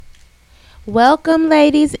Welcome,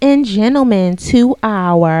 ladies and gentlemen, to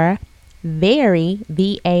our very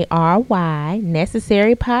VARY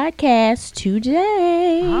necessary podcast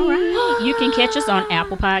today. All right. You can catch us on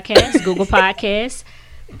Apple Podcasts, Google Podcasts.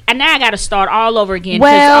 And now I got to start all over again.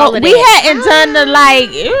 Well, we hadn't done the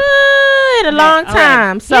in a long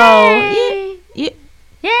time. Right. So, Yay.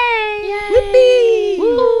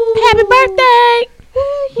 Happy birthday.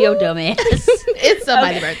 Yo, dumbass. It's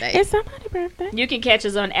somebody's birthday. It's somebody's birthday. You can catch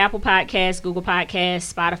us on Apple Podcasts, Google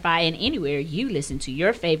Podcasts, Spotify, and anywhere you listen to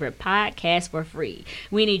your favorite podcast for free.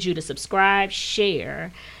 We need you to subscribe,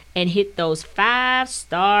 share, and hit those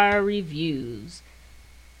 5-star reviews.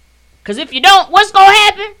 Because if you don't, what's going to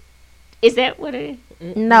happen? Is that what it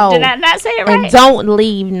is? No. Did I not say it right? And don't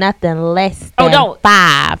leave nothing less than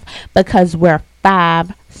 5 because we're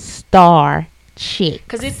 5-star chicks.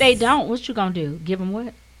 Because if they don't, what you going to do? Give them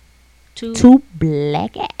what? Two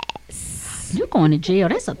black ass. You're going to jail.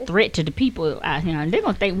 That's a threat to the people out here. They're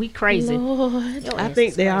going to think we crazy. Lord. Your I ass think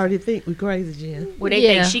is they crazy. already think we crazy, Jen. Well, they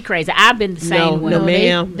think she crazy. I've been the same way. No,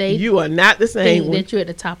 ma'am. they you are not the same Think one. that you're at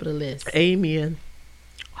the top of the list. Amen.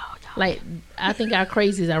 Like, I think our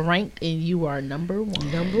crazies are ranked and you are number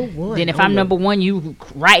one. Number one. Then if I'm number one, you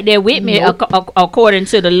right there with me Nope. according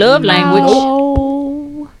to the love language.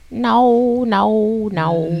 No.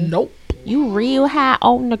 Nope. You real high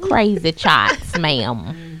on the crazy charts,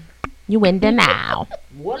 ma'am. You in denial.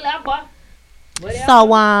 Whatever. So,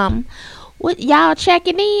 what y'all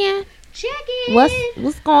checking in? Check it.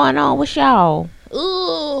 What's going on with y'all?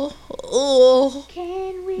 Ooh.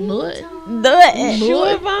 Can we What?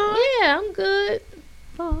 Sure, Vaughn? Yeah, I'm good.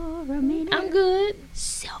 for a minute? I'm good.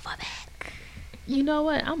 Silverback. You know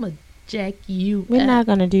what? I'm a jack you. We're not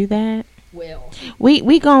gonna do that. Well,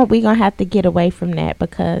 We gonna have to get away from that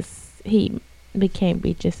because we can't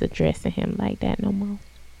be just addressing him like that no more.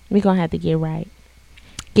 We gonna have to get right.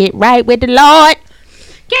 Get right with the Lord.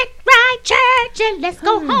 get right, church, and let's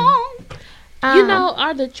go home. You know,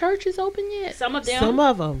 are the churches open yet? Some of them. Some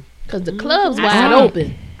of them. Because the clubs I wide saw it.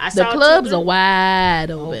 open. I The saw clubs two. are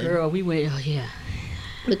wide Oh, open. girl, we went. Oh, yeah.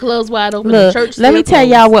 The clubs wide open. Look, the church let me still tell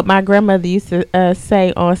closed. y'all what my grandmother used to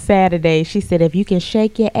say on Saturday. She said, if you can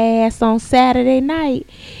shake your ass on Saturday night,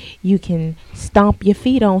 you can stomp your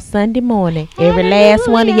feet on Sunday morning. Every last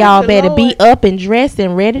one of y'all better be up and dressed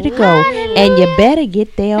and ready to go. And you better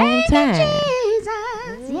get there on time.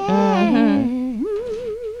 Mhm.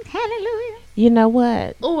 Hallelujah. You know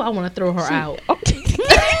what? Oh, I want to throw her out.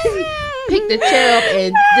 Pick the chair up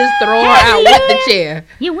and just throw her out with the chair.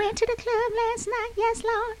 You went to the club last night, yes,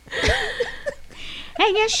 Lord.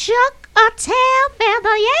 And you shook a tail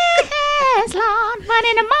feather, yes, Lord. But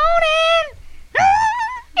in the morning,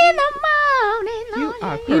 You Lord.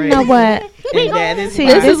 are crazy. You know what? And that is See,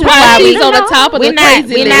 why. This is is why why she's we- on the top of the We're not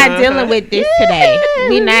crazy list. dealing with this today.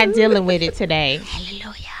 We're not dealing with it today.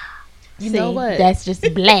 Hallelujah. You know what? That's just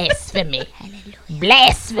blasphemy.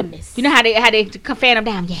 Blasphemous. You know how they fan them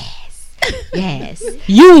down? Yes. Yes.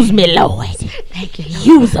 Use me, Lord. Thank you, Lord.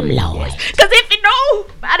 Use them, Lord. Because if you know,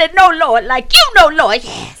 I didn't know, Lord, like you know, Lord.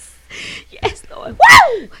 Yes. Yes, Lord.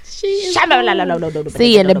 Woo! She is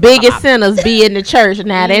See, and the biggest sinners be in the church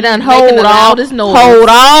now. They done Making hold the all loudest noise. hold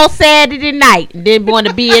all Saturday night. And then want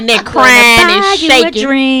to be in there crying and Buy you a shaking.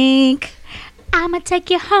 drink. I'ma take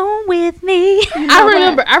you home with me.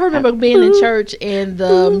 I remember being in church and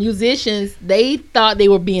the musicians, they thought they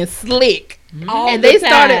were being slick. And they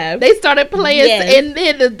started playing, Yes. and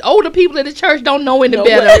then the older people in the church don't know any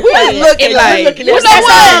better. We're looking like. You know what?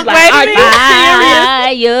 Are you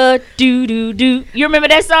serious? Fire, do do do. You remember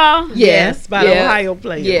that song? Yes, by the Yeah. Ohio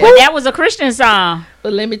players. Yeah. Well, that was a Christian song.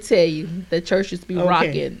 But let me tell you, the church used to be Okay.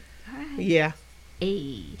 rocking. Yeah.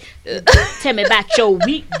 Hey, tell me about your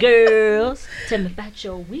week, girls. Tell me about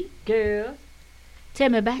your week, girls. Tell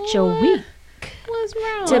me about your week. What's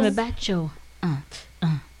wrong? Tell me about your.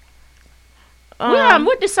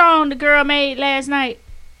 What the song the girl made last night?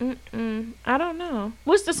 I don't know.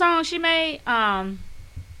 What's the song she made?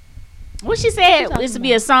 What she said? talking This would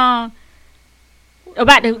be a song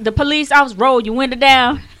about the police officer roll your window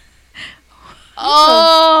down.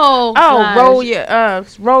 Oh,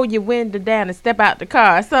 gosh. roll your window down and step out the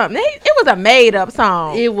car or something. It was a made up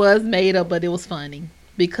song. It was made up, but it was funny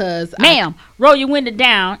because Ma'am, roll your window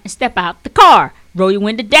down and step out the car. Roll your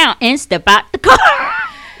window down and step out the car.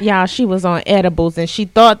 Y'all, she was on edibles and she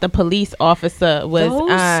thought the police officer was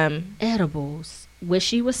Those edibles, what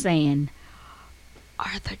she was saying,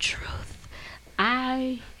 are the truth.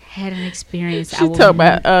 I had an experience. She talking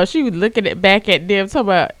about she was looking back at them talking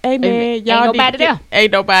about, hey man, Ain't y'all nobody there.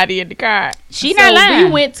 Ain't nobody in the car. She so not lying.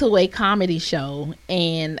 we went to a comedy show,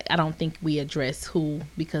 and I don't think we addressed who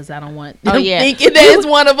because I don't want Oh, them yeah. thinking that it's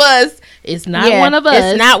one of us It's not one of us.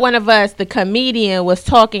 It's not one of us. The comedian was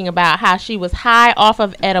talking about how she was high off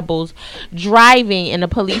of edibles, driving, and a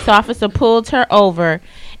police officer pulled her over.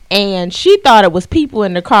 And she thought it was people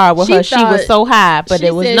in the car with her. She was so high, but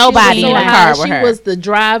there was nobody in the car with her. She was the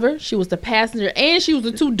driver, she was the passenger, and she was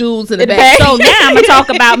the two dudes in the back. So now I'm going to talk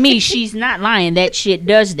about me. She's not lying. That shit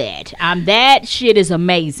does that. That shit is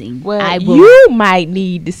amazing. Well, you might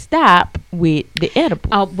need to stop with the edibles.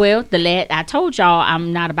 Oh, well, I told y'all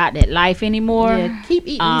I'm not about that life anymore. Yeah, keep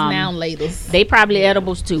eating these now laters. They probably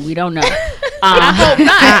edibles too. We don't know. I hope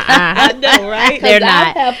not. I know, right? They're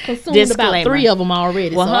not. I have consumed about 3 of them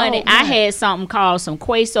already. Well, honey, I had something called some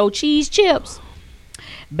queso cheese chips.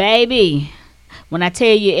 Baby, when I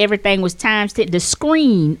tell you everything was times 10, the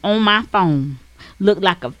screen on my phone looked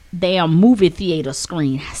like a damn movie theater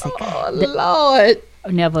screen. I said, God, Lord.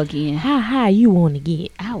 Never again. How high you want to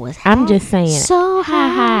get? I was high. I'm just saying. So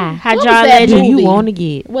high. How John do you want to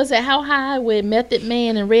get? Was it How High with Method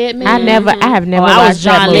Man and Redman? I have never I watched was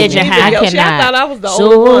John Legend high. I cannot. I thought I was the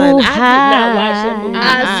only one. I did not watch that movie.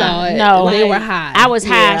 I saw it. No, they were high. I was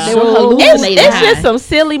high. They were hallucinating. It's just some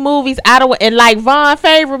silly movies out of and like Von's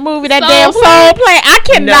favorite movie, that damn Soul Play. I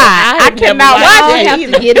cannot. I cannot watch it. I have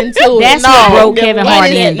to get into it. That's what broke Kevin Hart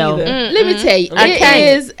in though. Let me tell you,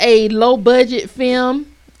 it is a low budget film.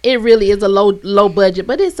 It really is a low budget,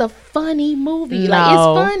 but it's a funny movie. No. Like, it's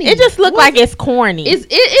funny. It just looked like it's corny.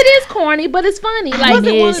 It is corny, but it's funny. Like, was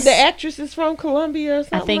it one of the actresses from Columbia or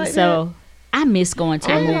something? I think like so. I miss going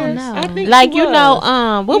to I movies. don't know. I think like, she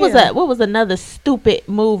was. What was another stupid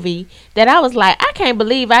movie that I was like, I can't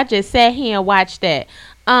believe I just sat here and watched that.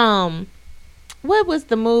 What was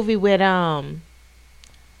the movie with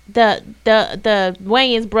the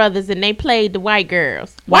Wayans brothers and they played the white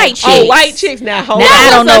girls, white chicks. Oh, white chicks. Now hold on. I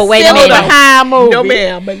don't know. Wait a minute. High movie. No,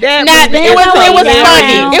 ma'am. But that it was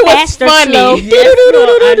funny. It was funny.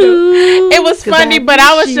 It was funny, but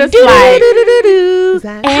I was just like,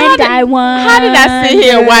 And I won. how did I sit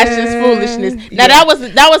here and watch this foolishness? Now that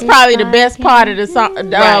was probably the best part of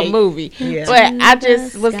the movie. Yeah. But I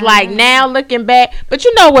just was like, now looking back, but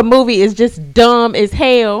you know what movie is just dumb as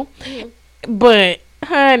hell. But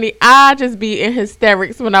honey, I just be in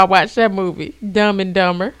hysterics when I watch that movie, Dumb and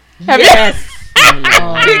Dumber. Yes.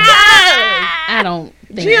 I don't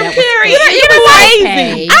think Jim that Carrey. was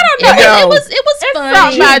Crazy. I don't know. No. It was funny.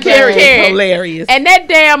 something about Jim Carrey. Hilarious. And that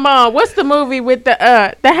damn what's the movie with the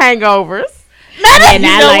Hangovers? And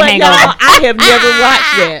I like Hangover. I have never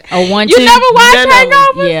watched that. Oh, one, You two. never watched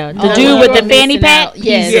Hangover? Yeah, the dude with the fanny pack.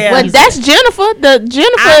 Yes. Yeah. Well, that's Jennifer.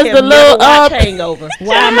 Jennifer I is have the never little watched Hangover.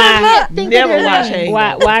 Why am I? Never watched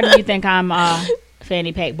Hangover. Why do you think I'm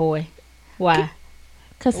fanny pack boy? Why?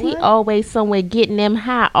 Cause he always somewhere getting them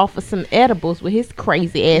high off of some edibles with his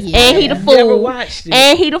crazy ass, Yeah. and he the Never fool, watched it.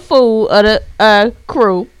 and he the fool of the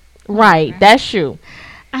crew. Right, that's you.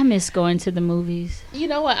 I miss going to the movies. You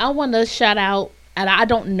know what? I want to shout out, and I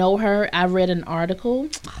don't know her. I read an article.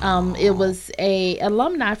 It was a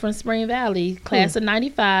alumni from Spring Valley, class of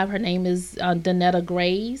 '95. Her name is Donetta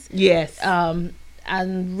Grays. Yes. I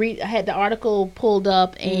had the article pulled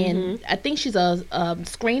up, and I think she's a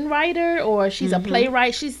screenwriter or she's a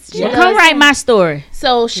playwright. She Come write my story.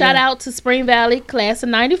 So shout out to Spring Valley, class of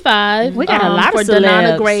 '95. We got a lot for of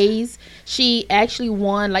Donetta celebs. Grays. She actually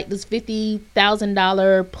won like this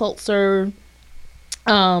 $50,000 Pulitzer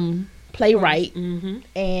playwright,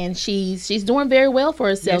 and she's doing very well for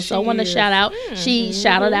herself. Yes, so I want to she is. shout out. She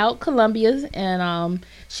shouted out Columbia, and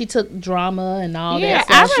she took drama and all Yeah,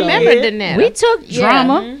 that. stuff. I remember Donetta. We took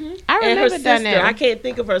drama. I And her remember sister, Donetta. I can't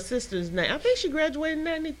think of her sister's name. I think she graduated in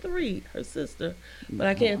 '93. Her sister, but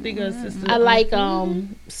I can't think of her sister. I like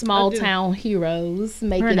small I do. town heroes.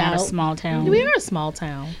 Make We're it not out. a small town. We are a small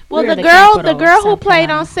town. Well, We're the the girl capital, who South played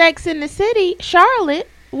Carolina. on Sex in the City, Charlotte,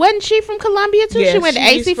 wasn't she from Columbia too? Yes, she went to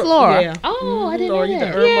she's AC from- Flora. Yeah. Oh, I didn't Or know either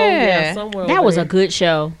that. Irmo, Yeah. somewhere That over was there. a good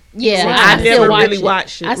show. Yeah, I still never watch really it.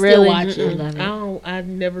 watched it. I still Really? watch I it. love it. I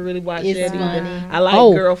never really watched It's that either. funny. I like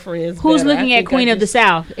Oh. Girlfriends. Who's better. looking I at think Queen I of the just-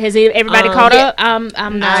 South? Has everybody caught up? I'm I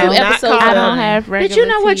am two not episodes. caught I up. don't have But regular you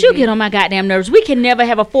know what? You TV. get on my goddamn nerves. We can never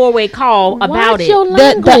have a four-way call about Watch it. your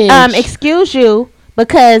language. The excuse you,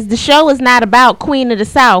 because the show is not about Queen of the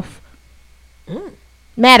South.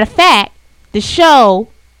 Matter of fact, the show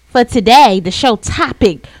for today, the show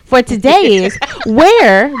topic for today is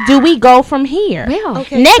where do we go from here? Well,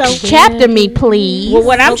 Okay, Next so- chapter, me please. Well,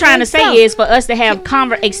 what I'm trying to say so- is for us to have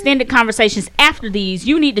extended conversations after these,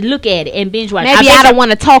 you need to look at it and binge watch. Maybe I don't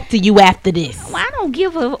want to talk to you after this I don't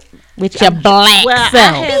give a. with your black Well,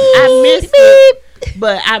 self. I missed it,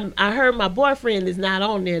 but I heard my boyfriend is not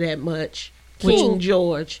on there that much. King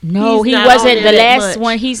George. No, He's he not wasn't on the there that last much.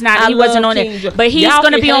 one. He's not. I He wasn't love on King it. George. But he's Y'all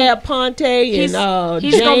gonna can be on. have Ponte He's and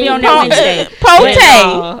he's gonna be on James there and, Wednesday. Pote.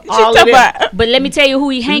 all She of talking them. about But let me tell you who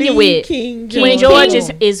he hanging Lee with. King King George.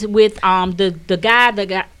 George is with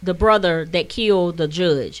the brother that killed the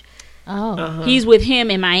judge. Oh. Uh-huh. He's with him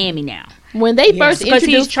in Miami now. When they Yeah. first 'Cause he's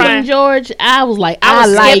introduced trying- King George, I was like, I I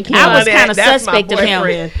was like him. I was That- kinda that's my suspect of him.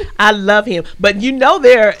 boyfriend. I love him, but you know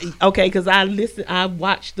they're okay because I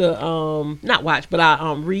watch the not watch, but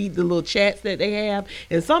I read the little chats that they have,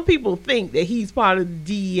 and some people think that he's part of the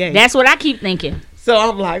DEA. That's what I keep thinking. So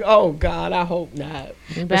I'm like, oh God, I hope not.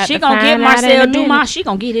 But she gonna get Marcel Dumas. She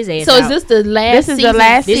gonna get his ass So out. is this the last This is the season?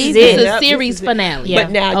 last This is season. it. This is Yep, a this series is it. finale. Yeah.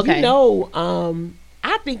 But now Okay. you know,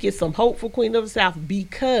 I think it's some hope for Queen of the South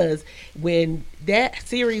because when that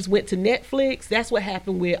series went to Netflix, that's what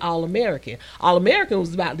happened with All American. All American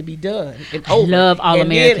was about to be done and I over. love All and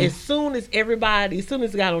American. Then as soon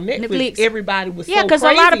as it got on Netflix, Netflix. everybody was Yeah, so because a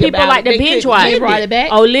lot of crazy people about like it, to they binge couldn't watch. end They brought it. it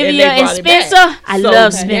back. Olivia and brought it back. Spencer. I So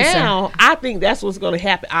love Spencer. Now I think that's what's going to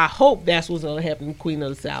happen. I hope that's what's going to happen with Queen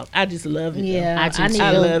of the South. I just love it. Yeah, I do I need too.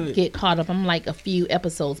 I love to it. get caught up. I'm like a few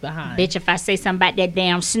episodes behind. Bitch, if I say something about that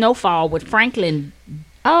damn Snowfall with Franklin,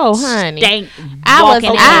 Oh, honey. stank I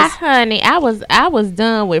walking ass. I was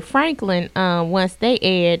done with Franklin once they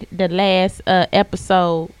aired the last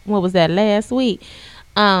episode. What was that, last week?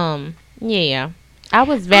 Yeah. I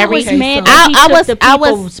was very was Okay, mad so- that he I took was the I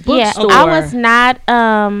People's was Bookstore. I was not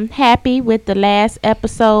happy with the last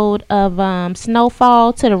episode of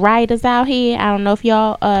Snowfall. To the writers out here, I don't know if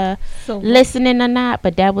y'all So listening or not,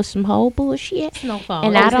 but that was some whole bullshit. Snowfall.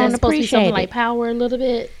 And Is I that don't supposed to be appreciate something it. like Power a little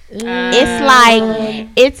bit.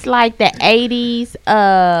 It's like the 80s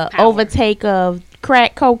overtake of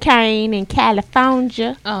crack cocaine in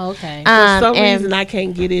California. Oh, okay. For some and reason, I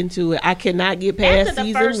can't get into it. I cannot get past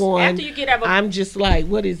season one. after you get out of I'm just like,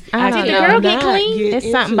 what is? I don't Did the know. girl get cannot clean? It's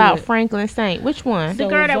into something about it. Franklin Saint. Which one? The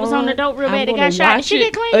girl that was on the dope real bad that I'm got gonna shot, watch she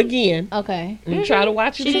it get clean? again Okay. and try to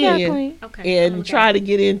watch it She got again clean. Okay. and try to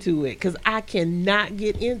get into it because I cannot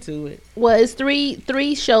get into it. Well, it's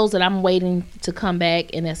three shows that I'm waiting to come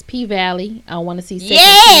back, and that's P Valley. I want to see second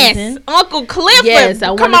Yes, season. Uncle Clifford. Yes, I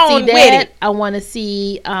want Come to on see with that. it. I want to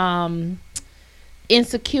see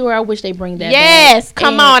Insecure. I wish they bring that Yes, back.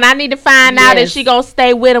 come And on. I need to find out if Yes. she gonna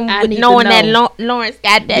stay with him, I with need to knowing that know. Lawrence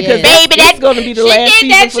got that Yes. baby. It's That going to be the she last did season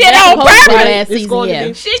that for shit that. on Supposed to be purpose. last It's season, going to yeah.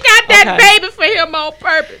 be- She got that Okay. baby for him on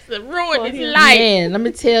purpose to ruin For his him. life. Man, let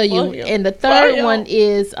me tell you. For him. And the For third him. one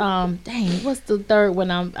is what's the third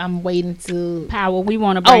one I'm waiting to Power. We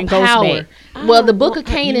want to bring Ghost Power. back. Well, the Book You of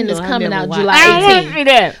Canaan know, is I coming never out watched July I don't want to 18th. see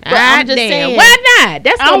that. But I'm just saying, Why not?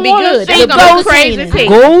 That's I gonna be wanna good. see That's gonna be Ghost crazy Canaan. as hell.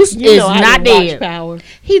 Ghost You is know, I not didn't watch dead. Power.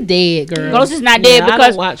 he dead, girl. Ghost is not Yeah, dead I don't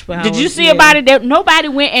because watch Power. did you see Yeah. about it that nobody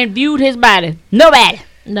went and viewed his body? Nobody.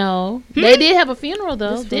 No, they did have a funeral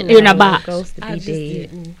though. This Didn't In they? a box. Ghost to I be just dead.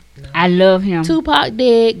 didn't. I love him. Tupac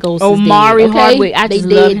dead. Ghost Omari is dead. Okay? Hardwick, I they just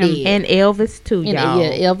dead, love him. dead. And Elvis too, And, y'all.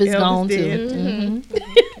 yeah, Elvis gone dead. too. Mhm. Mhm.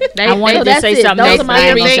 They, I wanted So to that's say it. something Those else. are my but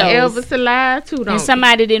I three didn't. shows. Elvis alive too. Don't And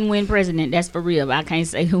somebody didn't win president. That's for real. I can't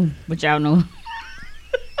say who, but y'all know.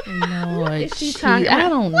 Lord, is she gee, talking I about?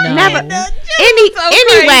 don't know. Never.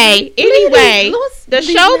 Anyway, the Leave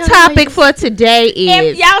show it topic alone. for today If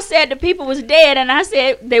is y'all said the people was dead, and I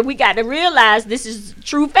said that we got to realize this is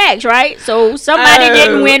true facts, right? So somebody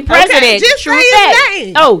didn't win president. Okay, just true say his facts.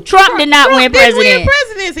 name. Oh, Trump did not win Trump didn't president.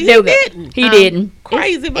 presidency. There He we go. didn't. He didn't.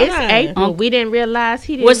 Crazy it's behind. April. We didn't realize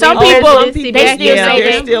he didn't. Well, some win people- presidency they back still in say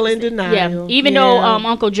they're that. still in Yeah, denial. even though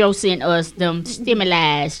Uncle Joe sent us them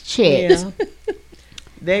stimuli checks. Yeah.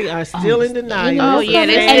 They are still in denial. Oh It's yeah,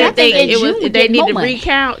 they gonna- still and I think think it June was. would They get need more to money.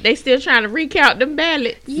 recount. They still trying to recount them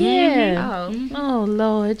ballots. Yeah. Oh. Oh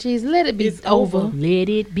Lord, jeez, let it be It's over. over. Let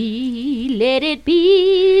it be, let it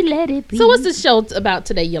be, let it be. So what's the show about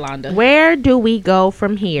today, Yolanda? Where do we go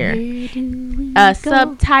from here? Where do we go?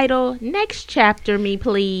 Subtitle: Next chapter, me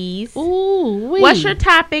please. Ooh, What's your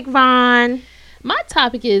topic, Vaughn? My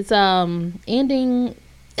topic is ending.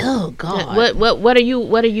 Oh God. What are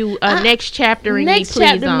you next chapter in Next me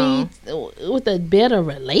please chapter on? me with a better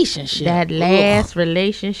relationship. That last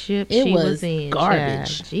relationship It she was was in,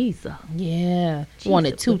 garbage. child. Jesus. Yeah. Jesus.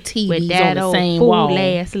 Wanted two TVs With on that the old same fool wall.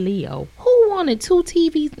 ass Leo. Who wanted two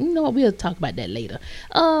TVs? You know what? We'll talk about that later.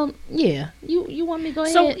 Yeah. You want me to go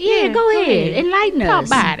ahead? So yeah, go ahead. Enlighten Talk us.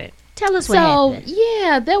 about it. Tell us what So happened.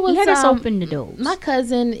 yeah, there was Let us open the doors. my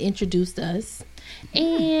cousin introduced us,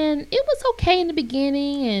 and it was okay in the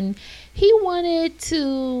beginning, and he wanted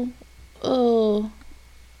to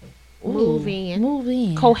move in,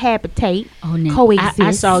 cohabitate, Oh, now coexist.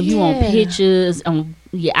 I saw you on Yeah. pictures.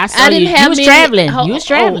 I saw I didn't you. have You was many- traveling. oh, You was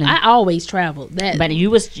traveling. I always traveled. That, but I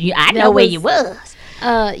that know where was- you was.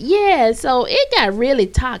 yeah. So it got really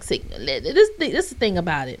toxic. This is the thing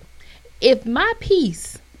about it. If my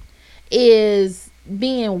peace is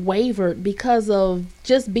being wavered because of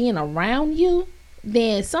just being around you,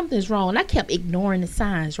 then something's wrong. And I kept ignoring the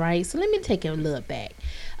signs, right? So let me take it a little back.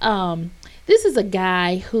 This is a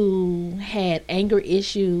guy who had anger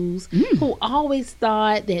issues, who always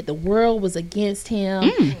thought that the world was against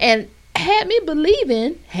him, and had me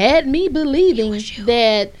believing that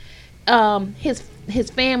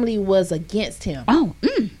his family was against him. Oh,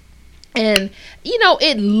 And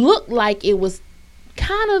it looked like it was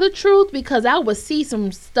kind of the truth because I would see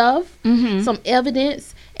some stuff, some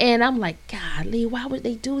evidence, and I'm like, golly, why would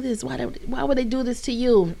they do this? Why would they do this to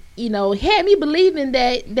you? Had me believing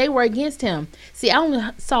that they were against him. See, I only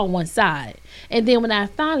saw one side, and then when I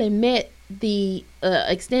finally met the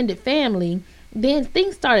extended family, then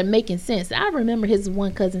things started making sense. I remember his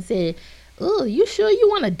one cousin said, "Oh, you sure you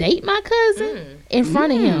want to date my cousin?" In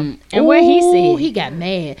front of him. And what he Ooh, said? he got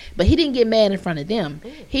mad, but he didn't get mad in front of them.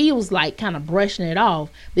 He was like kind of brushing it off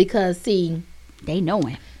because, see, they know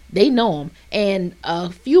him. they know him. And a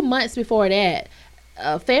few months before that,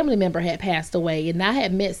 a family member had passed away, and I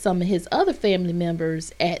had met some of his other family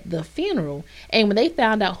members at the funeral. And when they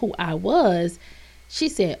found out who I was, she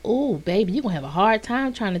said, "Oh, baby, you're going to have a hard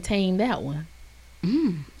time trying to tame that one."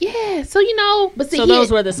 Yeah, so but see, So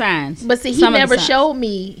those were the signs. but see, he Some of the never signs. showed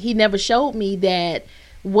me. He never showed me that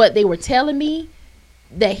what they were telling me,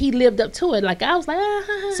 that he lived up to it. Like I was like,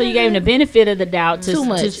 So you gave him the benefit of the doubt Too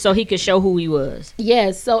much. so he could show who he was.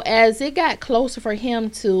 Yes. So as it got closer for him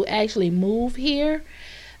to actually move here,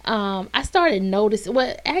 I started noticing.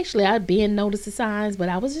 Well, actually, I'd been noticing signs, but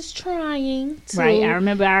I was just trying to. Right. I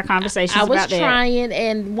remember our conversations I was about that. trying,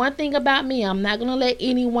 and one thing about me, I'm not gonna let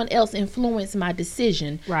anyone else influence my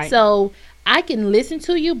decision. Right. So I can listen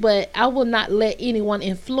to you, but I will not let anyone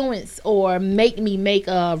influence or make me make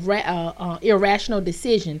a irrational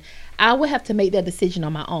decision. I will have to make that decision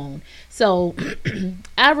on my own. So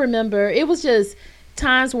I remember it was just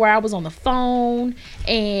times where I was on the phone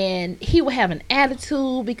and he would have an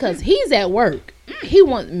attitude because he's at work. He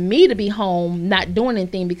wants me to be home not doing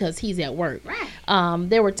anything because he's at work. Right.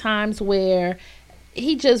 There were times where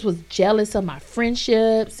he just was jealous of my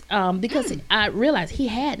friendships because I realized he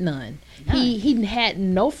had none. He had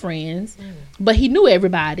no friends, but he knew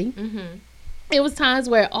everybody. It was times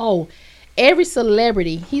where every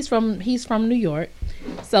celebrity, he's from New York,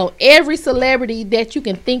 so every celebrity that you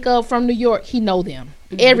can think of from New York, he know them,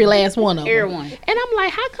 every last one of them. Everyone. And I'm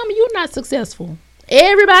like, how come you not successful?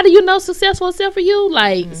 Everybody you know successful except for you,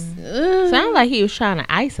 like. Sound like he was trying to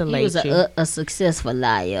isolate He was you. a successful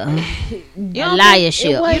liar. don't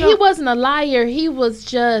Liarship. He wasn't a liar. He was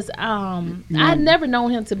just I never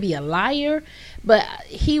known him to be a liar, but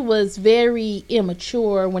he was very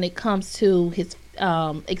immature when it comes to his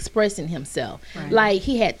expressing himself. Right. Like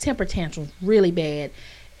he had temper tantrums really bad.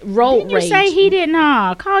 Road Didn't you rage. say he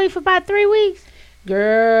didn't call you for about 3 weeks?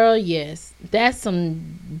 Girl, yes. That's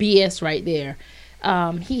some BS right there.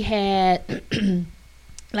 He had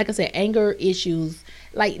like I said, anger issues.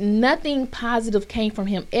 Like nothing positive came from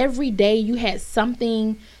him. Every day you had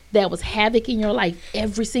something that was havoc in your life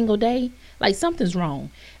every single day. Like something's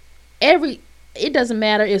wrong. It doesn't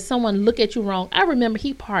matter if someone look at you wrong. I remember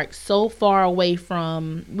he parked so far away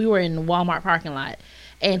from, we were in the Walmart parking lot,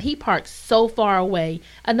 and he parked so far away.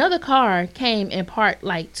 Another car came and parked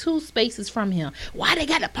like 2 spaces from him. Why they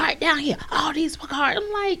got to park down here? All these cars.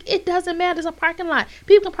 I'm like, it doesn't matter. It's a parking lot.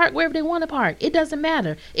 People can park wherever they want to park. It doesn't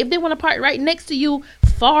matter. If they want to park right next to you,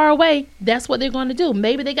 far away, that's what they're going to do.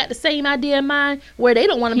 Maybe they got the same idea in mind where they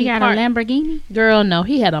don't want to He be got parked. a Lamborghini? Girl, no.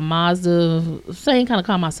 He had a Mazda, same kind of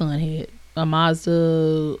car my son had. A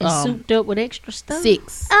Mazda And souped up with extra stuff?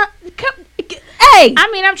 6. Hey, I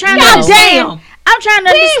mean, I'm trying God to damn. understand. I'm trying to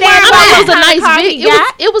understand I why mean, it was a kind of nice car he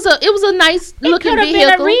got. it was a nice It looking could have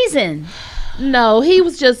vehicle. been a reason. No, he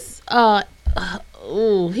was just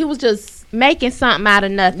he was just making something out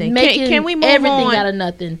of nothing. making Can we move everything on? out of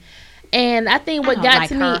nothing. And I think what I don't got like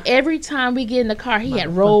to her. me, every time we get in the car, he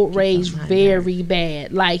had road rage very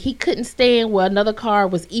bad. Like he couldn't stand where another car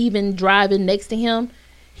was even driving next to him.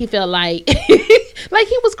 He felt like like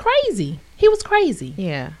he was crazy. He was crazy.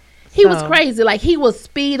 Yeah. He was So- crazy. Like he would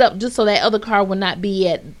speed up just so that other car would not be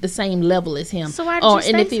at the same level as him. So why did you and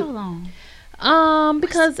stay if he- so long?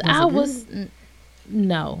 Because Was I it was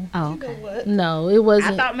no, Oh, okay. no, it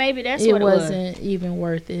wasn't. I thought maybe that's it what it was. wasn't even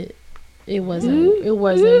worth it. It wasn't. It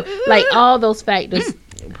wasn't like all those factors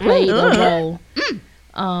played a role.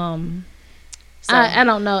 I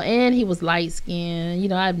don't know. And he was light skinned. You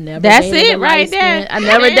know, I've never That's dated it a right light-skinned- there. I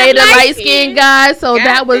never Goddamn dated a light light-skinned. skinned guy. So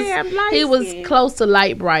that was Goddamn light he was skin. close to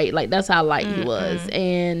light bright. Like that's how light he was.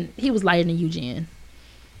 And he was lighter than Eugene.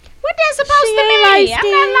 What that supposed She to ain't mean? I'm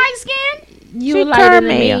light-skinned. not light skinned. You She lighter than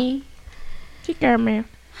caramel. me. She caramel.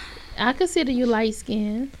 I consider you light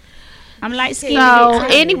skinned. I'm light skinned. So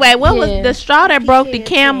anyway, what was Yeah. the straw that broke the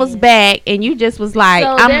camel's back, and you just was like,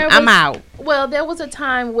 So I'm there was- out. Well, there was a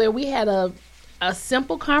time where we had a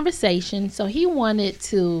simple conversation. So he wanted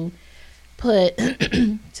to put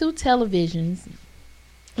 2 televisions,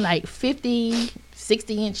 like 50,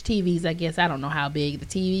 60-inch TVs, I guess. I don't know how big the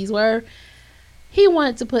TVs were. He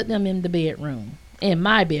wanted to put them in the bedroom. In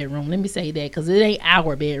my bedroom. Let me say that because it ain't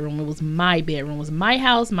our bedroom. It was my bedroom. It was my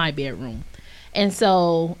house, my bedroom. And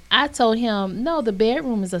so I told him, no, the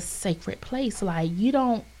bedroom is a sacred place. Like, you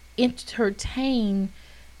don't entertain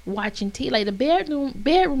watching TV. Like, the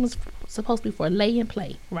bedroom is supposed to be for lay and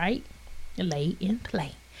play, right? Lay and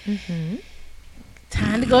play. Mm-hmm.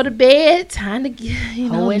 Time to go to bed. Time to Give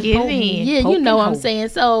in. Yeah, Poke you know and what I'm hope. saying.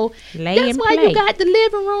 So Lay that's and why play. you got the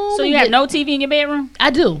living room. So and you have no TV in your bedroom? I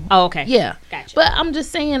do. Oh, okay. Yeah. Gotcha. But I'm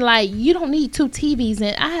just saying, like, you don't need 2 TVs.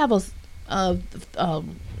 And I have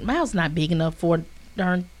my house not big enough for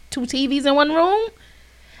darn 2 TVs in one room.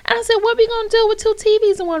 And I said, what we going to do with 2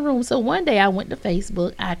 TVs in one room? So one day I went to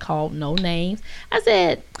Facebook. I called no names. I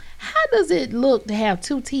said, how does it look to have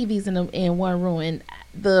 2 TVs in one room? And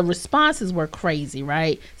the responses were crazy,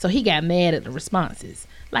 right? So he got mad at the responses.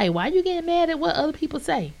 Like, why you getting mad at what other people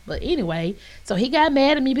say? But anyway, so he got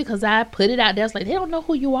mad at me because I put it out there. It's like, they don't know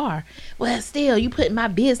who you are. Well, still, you putting my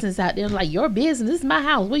business out there. Like, your business, this is my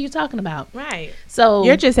house. What are you talking about? Right. So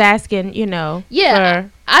You're just asking, yeah,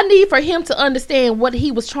 for- I need for him to understand what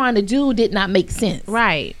he was trying to do did not make sense.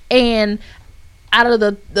 right. And out of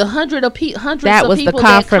the hundreds of people That was the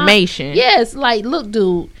confirmation. yes, like, look,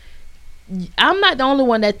 dude, I'm not the only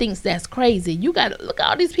one that thinks that's crazy. You got to look at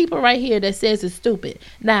all these people right here that says it's stupid.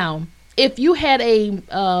 Now, if you had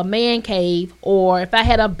a man cave, or if I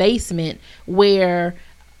had a basement where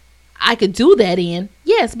I could do that in,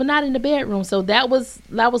 yes, but not in the bedroom. So that was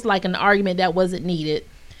like an argument that wasn't needed.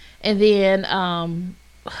 And then,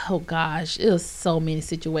 oh gosh, it was so many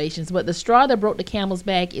situations. But the straw that broke the camel's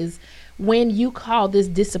back is when you call this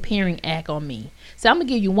disappearing act on me. So I'm gonna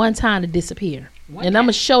give you one time to disappear, and I'm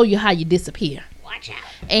gonna show you how you disappear. Watch out.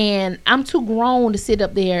 And I'm too grown to sit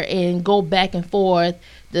up there and go back and forth,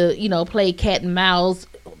 play cat and mouse,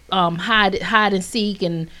 hide and seek,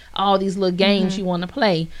 and all these little games you want to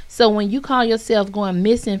play. So when you call yourself going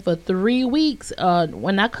missing for 3 weeks,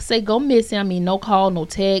 when I say go missing, I mean no call, no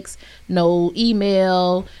text, no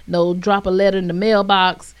email, no drop a letter in the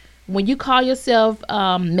mailbox. When you call yourself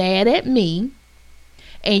mad at me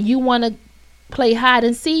and you want to play hide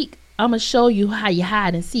and seek, I'm gonna show you how you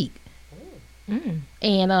hide and seek.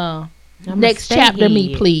 And I'ma next stay chapter, me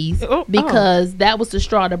here. please, Oh. because that was the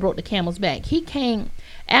straw that broke the camel's back. He came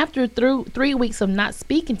after 3 weeks of not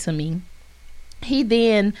speaking to me. He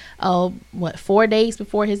then 4 days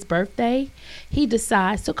before his birthday, he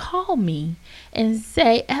decides to call me and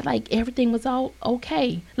say like everything was all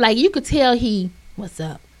okay. Like, you could tell what's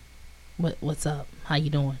up, what's up, how you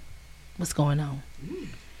doing, what's going on.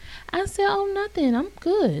 I said, oh, nothing, I'm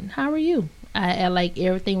good, how are you? I like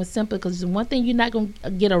everything was simple, because one thing, you're not going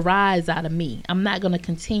to get a rise out of me. I'm not going to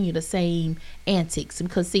continue the same antics,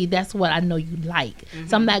 because see, that's what I know you like.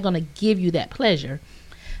 So I'm not going to give you that pleasure.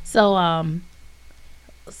 So I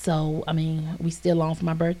mean, we still on for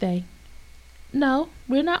my birthday? No,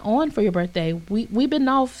 we're not on for your birthday. We've been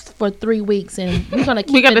off for 3 weeks, and we're gonna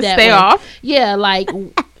keep We're gonna it that stay way. off. Yeah, like,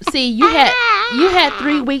 see, you had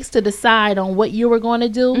 3 weeks to decide on what you were going to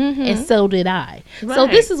do, and so did I. So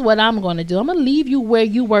Right. this is what I'm going to do. I'm gonna leave you where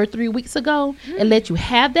you were 3 weeks ago, and let you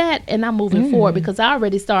have that, and I'm moving forward, because I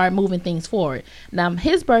already started moving things forward. Now,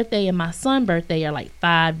 his birthday and my son's birthday are like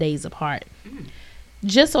 5 days apart.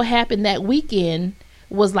 Just so happened that weekend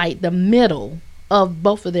was like the middle of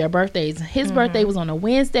both of their birthdays. His birthday was on a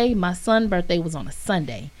Wednesday, my son's birthday was on a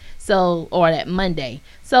Sunday, or that Monday.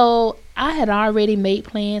 So I had already made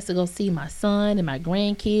plans to go see my son and my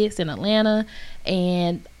grandkids in Atlanta,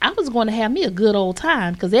 and I was going to have me a good old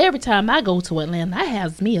time, because every time I go to Atlanta, I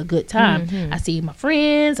have me a good time. I see my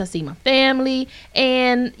friends, I see my family,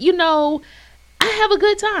 and I have a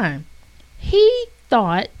good time. He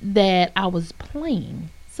thought that I was playing,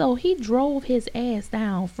 so he drove his ass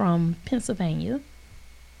down from Pennsylvania,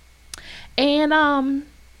 and I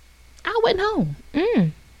went home.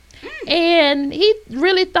 And he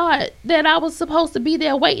really thought that I was supposed to be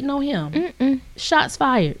there waiting on him. Shots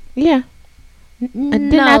fired. Yeah.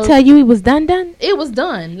 Didn't I tell you he was done? It was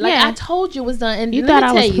done. Like, Yeah. I told you it was done. And You let thought me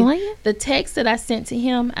I tell was you, playing? the text that I sent to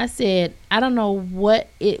him, I said, I don't know what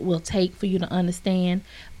it will take for you to understand,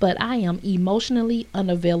 but I am emotionally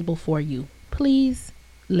unavailable for you. Please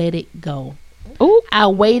let it go. Ooh. I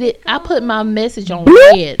waited. I put my message on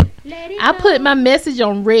Bloop. red. I put my message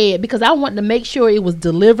on red because I wanted to make sure it was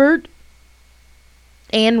delivered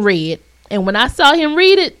and read. And when I saw him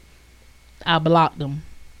read it, I blocked him.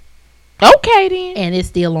 Okay then. And it's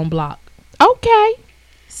still on block. Okay.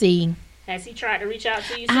 See. Has he tried to reach out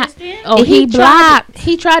to you I- since then? Oh, He blocked.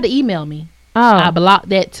 He tried to email me. Oh. I blocked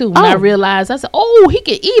that too. When I Oh. realized, I said, "Oh, he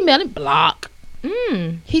can email and block."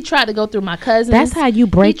 Mm. He tried to go through my cousins. That's how you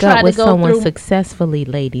break tried up to with go someone through- successfully,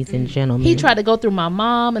 ladies and gentlemen. He tried to go through my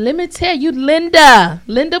mom, and let me tell you, Linda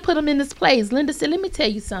put him in this place. Linda said, "Let me tell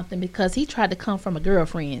you something," because he tried to come from a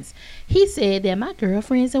girlfriend's. He said that my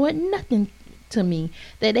girlfriends were nothing to me,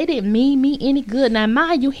 that they didn't mean me any good. Now,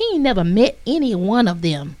 mind you, he ain't never met any one of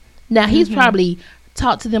them. Now, he's probably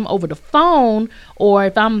talked to them over the phone, or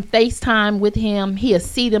if I'm FaceTime with him, he'll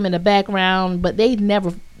see them in the background, but they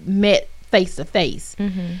never met face to face.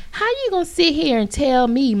 How you gonna sit here and tell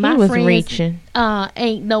me my he was friends reaching.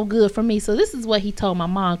 ain't no good for me? So this is what he told my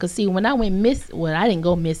mom. Cause see, when I went I didn't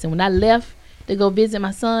go missing. When I left to go visit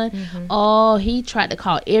my son, oh, he tried to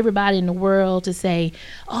call everybody in the world to say,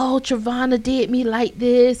 "Oh, Travana did me like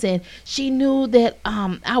this, and she knew that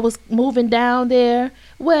I was moving down there."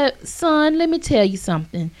 Well, son, let me tell you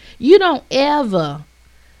something. You don't ever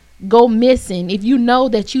go missing if you know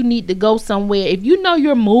that you need to go somewhere. If you know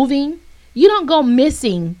you're moving, you don't go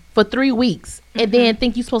missing for 3 weeks and then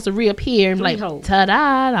think you're supposed to reappear and like, Freehold.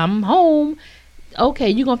 ta-da, I'm home. Okay,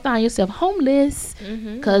 you're going to find yourself homeless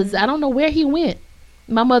because I don't know where he went.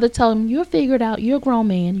 My mother told him, "You'll figure it out. You're a grown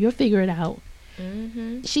man. You'll figure it out."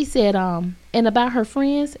 She said, and about her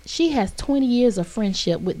friends, she has 20 years of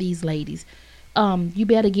friendship with these ladies. You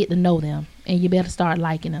better get to know them and you better start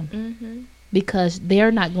liking them because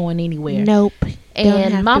they're not going anywhere. Nope. Don't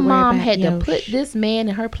have And my to worry mom about had to your put this man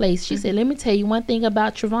in her place. She said, "Let me tell you one thing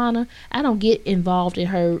about Travana. I don't get involved in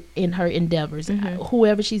her endeavors.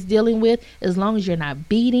 Whoever she's dealing with, as long as you're not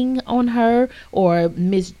beating on her or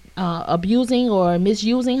abusing or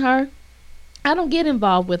misusing her, I don't get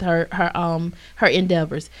involved with her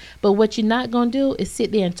endeavors. But what you're not gonna do is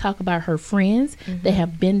sit there and talk about her friends that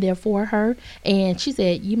have been there for her." And she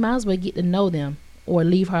said, "You might as well get to know them or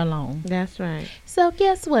leave her alone." That's right. So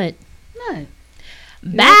guess what? No.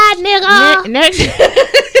 Bye, nigga. Next.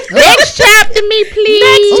 Next chapter, me please.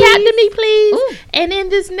 Next chapter, me please. Ooh. And in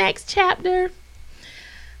this next chapter,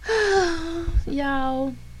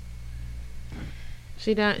 y'all,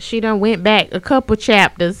 She done went back a couple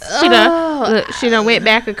chapters. She done went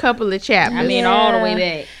back a couple of chapters. I mean, all the way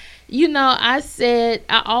back. you know, I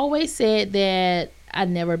always said that I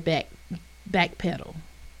never backpedal.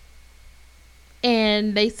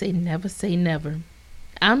 And they say never.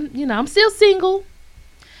 I'm still single.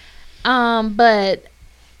 But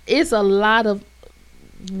it's a lot of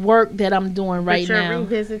work that I'm doing right But you're now.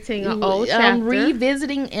 revisiting an old I'm chapter.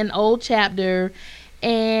 revisiting an old chapter,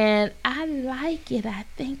 and I like it. I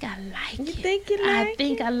think I like it. You think you I like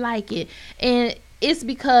think it? I like it, and it's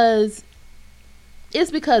because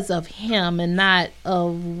of him and not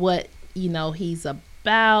of what he's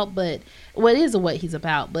about. But what is what he's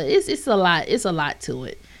about? But it's a lot. It's a lot to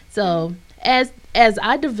it. So as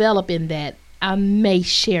I develop in that, I may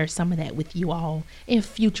share some of that with you all in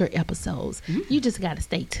future episodes. You just got to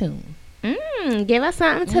stay tuned. Give us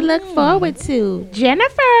something to look forward to.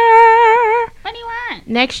 Jennifer. What do you want?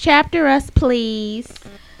 Next chapter, us, please.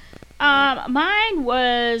 Mine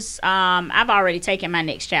was I've already taken my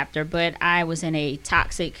next chapter, but I was in a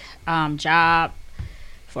toxic job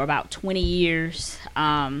for about 20 years.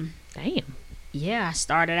 Damn. Yeah, I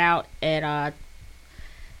started out at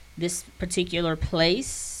this particular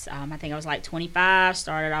place. I think I was like 25.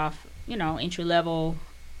 Started off, entry level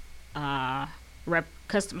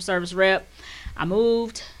customer service rep. I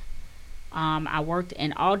moved. I worked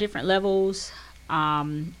in all different levels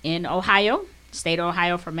in Ohio, state of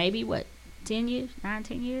Ohio, for maybe 10 years,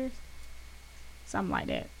 9-10 years, something like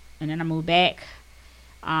that. And then I moved back.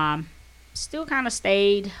 Still kind of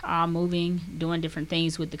stayed moving, doing different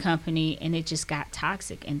things with the company, and it just got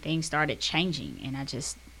toxic and things started changing, and it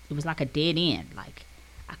was like a dead end. Like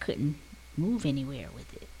I couldn't move anywhere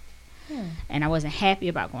with it. And I wasn't happy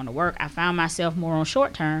about going to work. I found myself more on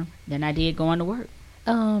short term than I did going to work.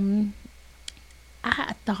 I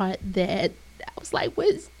thought that I was like,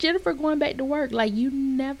 when's Jennifer going back to work? Like, you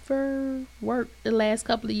never worked the last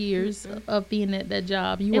couple of years of being at that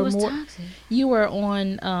job. You were more toxic. You were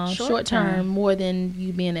on short term more than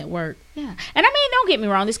you being at work. Yeah. And I mean, don't get me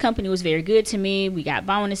wrong, this company was very good to me. We got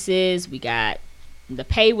bonuses, the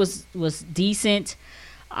pay was decent.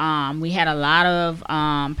 We had a lot of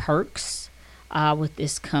perks with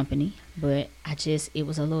this company, but it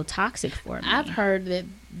was a little toxic for me. I've heard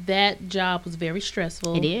that job was very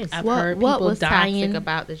stressful. It is. I've What heard people was dying toxic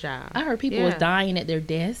about the job? I heard people was dying at their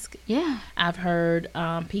desk. Yeah. I've heard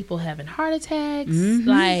people having heart attacks. Mhm.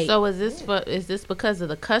 Like, So is this because of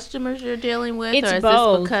the customers you're dealing with, It's or is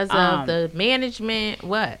both. this because of the management?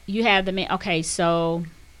 What? You have okay, so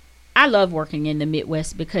I love working in the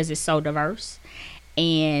Midwest because it's so diverse,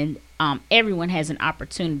 and everyone has an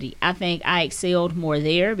opportunity. I think I excelled more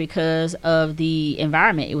there because of the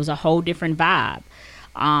environment. It was a whole different vibe.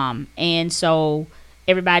 And so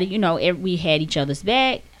everybody, we had each other's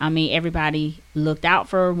back. I mean, everybody looked out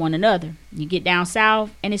for one another. You get down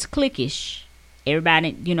south and it's cliquish.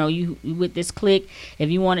 Everybody, you with this clique, if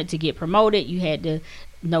you wanted to get promoted, you had to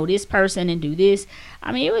know this person and do this.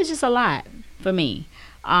 I mean, it was just a lot for me.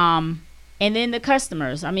 And then the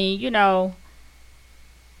customers. I mean,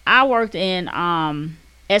 I worked in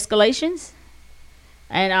escalations,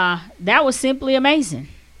 and that was simply amazing.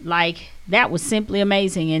 Like, that was simply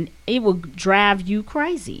amazing, and it would drive you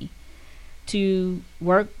crazy to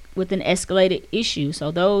work with an escalated issue. So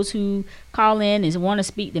those who call in and want to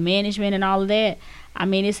speak to management and all of that, I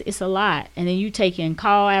mean, it's a lot. And then you taking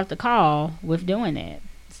call after call with doing that.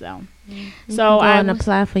 So I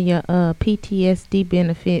apply for your PTSD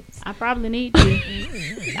benefits. I probably need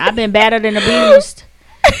to. I've been battered and abused.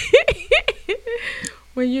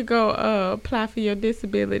 When you go apply for your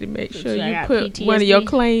disability, make sure I you got put PTSD. one of your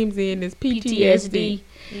claims in as PTSD.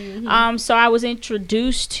 So I was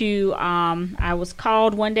introduced to, I was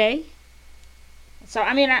called one day. So,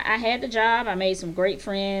 I mean, I had the job. I made some great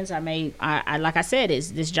friends. I like I said,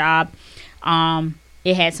 this job,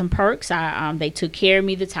 it had some perks. They took care of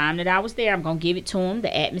me the time that I was there. I'm going to give it to them.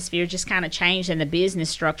 The atmosphere just kind of changed, and the business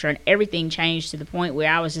structure and everything changed to the point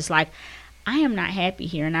where I was just like, I am not happy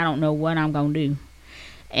here, and I don't know what I'm going to do.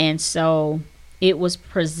 And so it was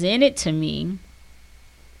presented to me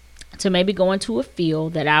to maybe go into a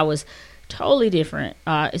field that I was totally different.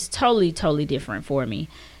 It's totally, totally different for me.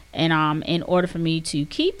 And in order for me to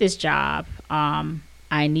keep this job,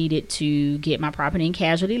 I needed to get my property and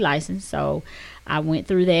casualty license. So I went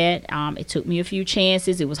through that. It took me a few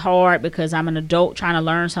chances. It was hard because I'm an adult trying to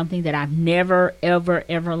learn something that I've never, ever,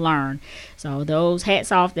 ever learned. So those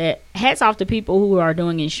hats off to people who are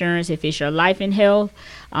doing insurance. If it's your life and health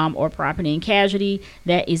or property and casualty,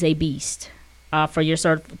 that is a beast for your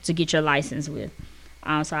to get your license with.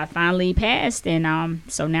 So I finally passed, and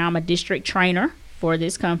so now I'm a district trainer for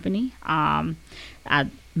this company. I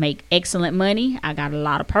make excellent money. I got a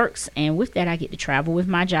lot of perks, and with that I get to travel with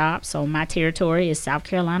my job. So my territory is South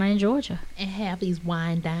Carolina and Georgia. And have these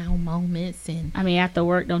wind down moments. And I mean, after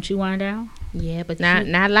work, don't you wind down? Yeah, but Not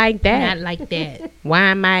like that. Not like that.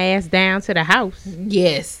 Wind my ass down to the house.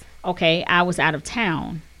 Yes. Okay, I was out of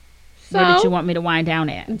town. So Where did you want me to wind down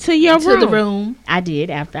at? to your To room. the room. I did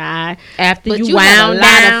after After But you you had a wound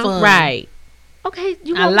lot of down, fun. right? Okay,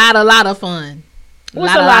 you A want lot of fun.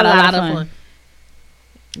 What's a lot of fun?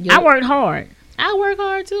 I worked hard, I work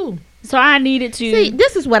hard too. so I needed to. See,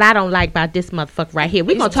 this is what I don't like about this motherfucker right here.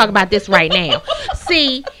 We're going to talk about this right now.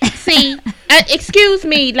 See, excuse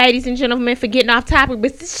me, ladies and gentlemen, for getting off topic,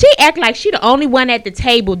 but she act like she the only one at the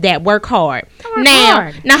table that work hard.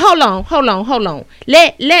 Now, hold on.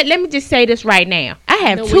 Let me just say this right now. I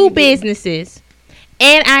have two businesses,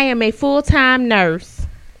 and I am a full-time nurse,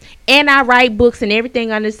 and I write books and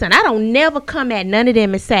everything under the sun. I don't never come at none of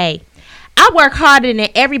them and say, I work harder than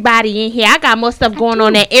everybody in here. I got more stuff going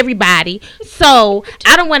on than everybody. So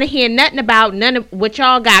I don't want to hear nothing about none of what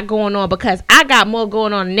y'all got going on, because I got more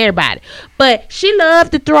going on than everybody. But she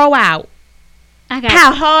loved to throw out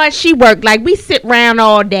how hard she worked. Like, we sit around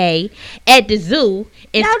all day at the zoo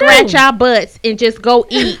and scratch our butts and just go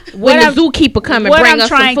eat when the zookeeper come and bring us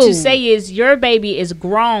some food. What I'm trying to say is your baby is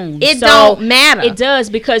grown. It don't matter. It does,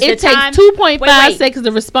 because It the time, takes 2.5 seconds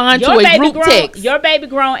to respond to a group text. Your baby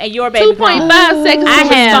grown and your baby grown. 2.5 seconds to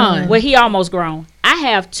respond. Well, he almost grown. I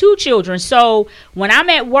have 2 children, so when I'm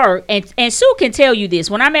at work, and Sue can tell you this,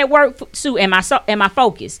 when I'm at work, Sue, am I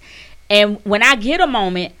focused? And when I get a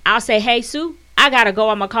moment, I'll say, hey, Sue, I gotta go.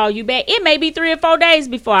 I'm gonna call you back. It may be 3 or 4 days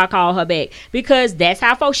before I call her back because that's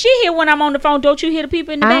how folks. She hear when I'm on the phone. Don't you hear the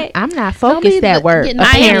people in the back? I'm not focused at work getting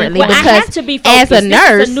apparently Well, I because have to be focused. as a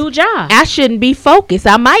nurse, this is a new job. I shouldn't be focused.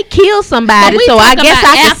 I might kill somebody, But we so I talking guess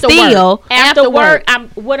about I can after work. steal. After work,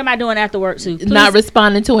 what am I doing after work, Sue? Please. Not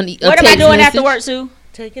responding to a What am I text doing message. after work, Sue?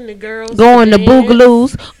 Taking the girls Going to dance.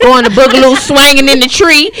 boogaloo, swinging in the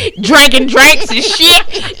tree, drinking drinks and shit.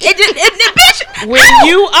 Bitch, When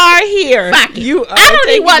you are here, you are I don't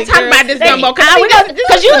even taking want to the talk girls about this to no more dance.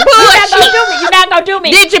 because you bullshit. You're not gonna do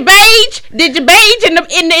me. Did you beige? Did you beige in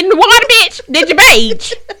the water, bitch? Did you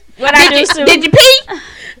beige? What I do, Sue? Did you pee?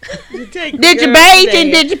 You take the Did you girls to beige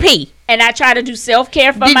and dance. did you pee? And I try to do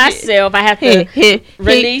self-care for Did you- myself. I have to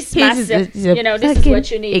release myself. You know, this is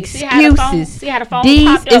what you need. See how the phone These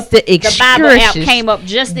popped is up? the The Bible app excursions. came up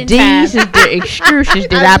just in time. These is the excursions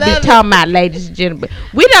that I be talking about, ladies and gentlemen.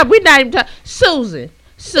 We not even talking. Susan.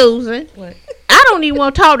 What? I don't even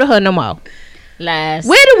want to talk to her no more. Lies.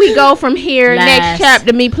 Where do we go from here? Lies. Next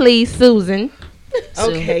chapter, me please, Susan. Sue,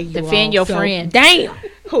 Okay, you defend all. your So- friend. Damn.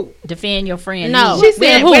 Who? Defend your friend. No, Who?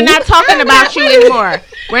 we're not talking about you anymore.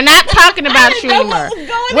 We're not talking about you know what anymore. was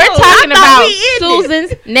going We're on. talking I thought about we ended.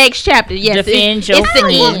 Susan's next chapter. Yes, Defend your it's the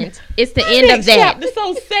friend. end. It's the end of Next that. chapter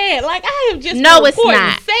so sad. Like I have just No, it's reporting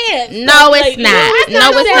not. Sad No, stuff it's lately. not. It's No,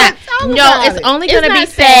 it's sad. not. Talk No, about it's it. only It's going to be not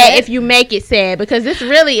sad sad. if you make it sad because this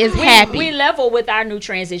really is happy. We level with our new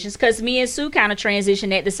transitions because me and Sue kind of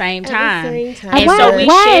transition at the same time. same time. And why so we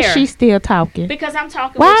why share. is she still talking? Because I'm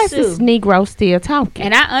talking Why with is this Sue. Negro still talking?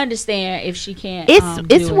 And I understand if she can't. It's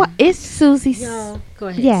do what it. it's Susie's. Y'all, Go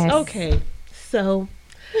ahead. Yes. okay, so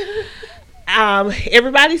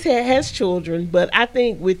everybody's has children, but I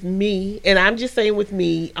think with me, and I'm just saying with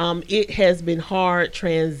me, it has been hard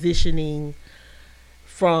transitioning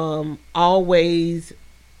from always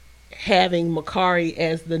having Makari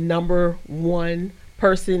as the number one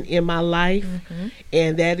person in my life,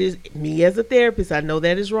 and that is me as a therapist. I know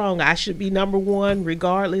that is wrong. I should be number one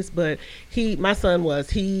regardless, but my son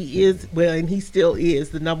he is, well, and he still is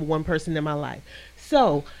the number one person in my life.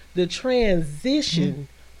 So the transition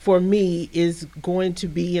for me is going to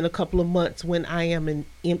be in a couple of months when I am an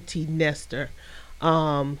empty nester.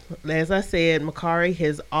 As I said, Makari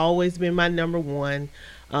has always been my number one.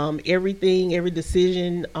 Every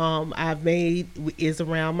decision I've made is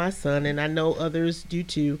around my son, and I know others do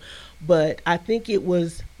too. But I think it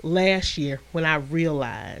was last year when I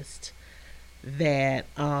realized that,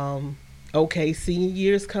 okay, senior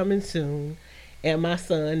year is coming soon, and my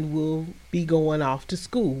son will be going off to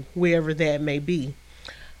school, wherever that may be.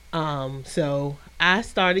 So I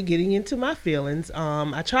started getting into my feelings.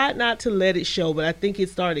 I tried not to let it show, but I think it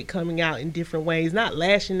started coming out in different ways, not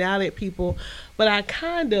lashing out at people, but I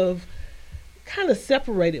kind of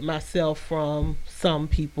separated myself from some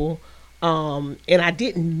people. And I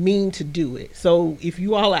didn't mean to do it. So if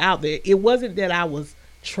you all are out there, it wasn't that I was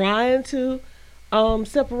trying to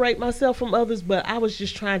separate myself from others, but I was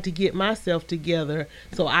just trying to get myself together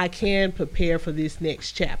so I can prepare for this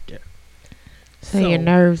next chapter. So your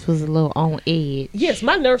nerves was a little on edge. Yes,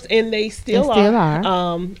 my nerves, and they still are.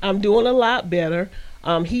 I'm doing a lot better.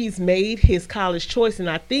 He's made his college choice, and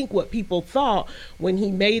I think what people thought when he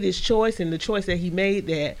made his choice and the choice that he made,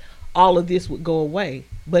 that all of this would go away,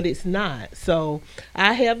 but it's not. So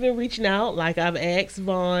I have been reaching out, like I've asked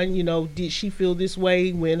Vaughn, did she feel this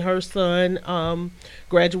way when her son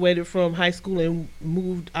graduated from high school and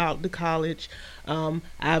moved out to college?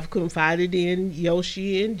 I've confided in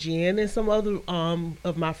Yoshi and Jen and some other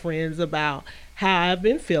of my friends about how I've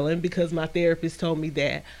been feeling, because my therapist told me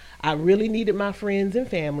that I really needed my friends and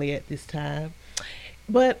family at this time.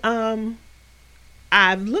 But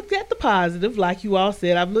I've looked at the positive, like you all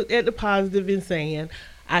said. I've looked at the positive in saying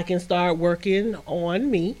I can start working on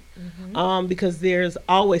me, because there's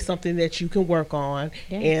always something that you can work on.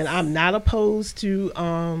 Yes. And I'm not opposed to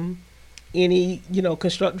any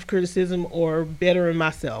constructive criticism or bettering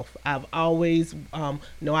myself. I've always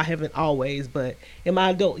no, I haven't always, but in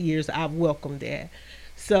my adult years I've welcomed that.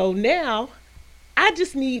 So now I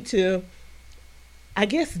just need to, I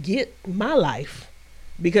guess, get my life,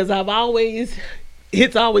 because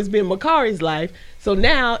it's always been Makari's life. So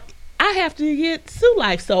now I have to get Sue's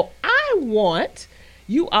life. So I want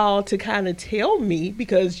you all to kind of tell me,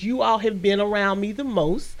 because you all have been around me the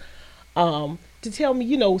most, to tell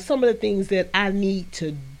me, some of the things that I need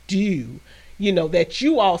to do, that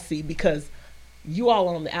you all see, because you all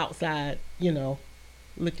on the outside,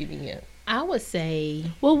 looking in. I would say,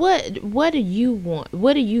 Well, what do you want?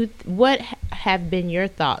 What have been your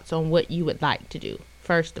thoughts on what you would like to do?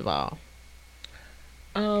 First of all,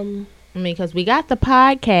 because we got the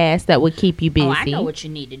podcast that would keep you busy. Oh, I know what you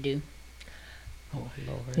need to do. Oh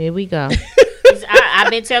Lord. Here we go. I've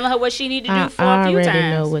been telling her what she need to do for I a few already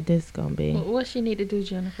times. know what this is gonna be. What she need to do,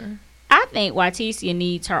 Jennifer? I think Watesia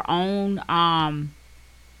needs her own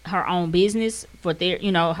business for their,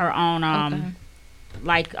 her own Okay.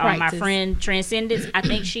 like my Practice. friend Transcendence. I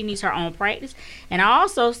think she needs her own practice, and I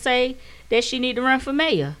also say that she need to run for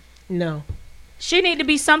mayor. No. She need to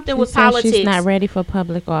be something She with says politics. she's not ready for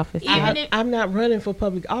public office. Even yet. if- I'm not running for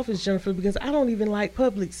public office, Jennifer, because I don't even like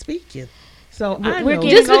public speaking. So I We're know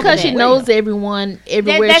getting Just over because she that. knows everyone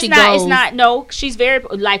everywhere that's she not. goes. It's not. No, she's very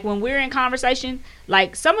like when we're in conversation.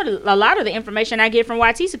 Like a lot of the information I get from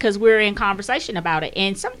Watesia because we're in conversation about it,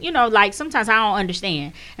 and like sometimes I don't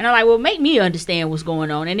understand, and I'm like, well, make me understand what's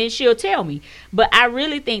going on, and then she'll tell me. But I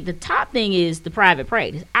really think the top thing is the private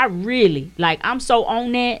practice. I really I'm so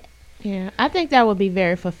on that. Yeah, I think that would be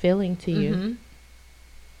very fulfilling to you. Mhm.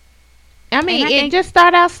 I mean, And I think- just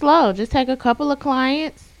start out slow. Just take a couple of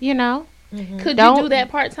clients, Could Don't- you do that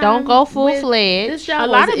part time? don't go full-fledged. This job, A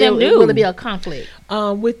lot of them do. Will it be a conflict?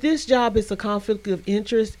 with this job, it's a conflict of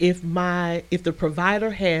interest. If the provider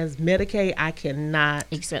has Medicaid, I cannot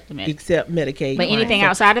Except the medical. accept Medicaid. But anything So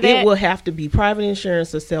outside of it that? will have to be private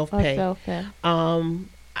insurance or Or self-pay. self-pay.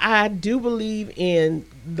 I do believe in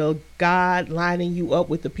the God lining you up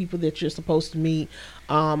with the people that you're supposed to meet.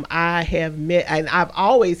 I have met, and I've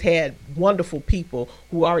always had wonderful people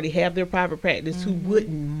who already have their private practice who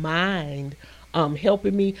wouldn't mind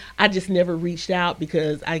helping me. I just never reached out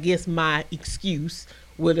because I guess my excuse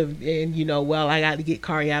would have been, well, I got to get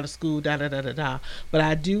Kari out of school, da da da da da. But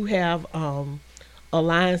I do have a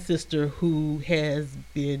line sister who has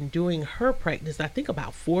been doing her practice, I think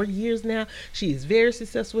about 4 years now. She is very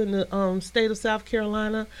successful in the state of South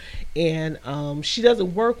Carolina, and she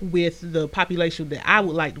doesn't work with the population that I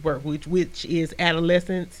would like to work with, which is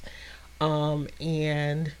adolescents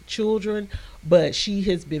and children, but she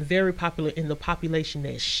has been very popular in the population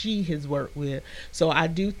that she has worked with. So I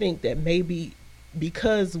do think that maybe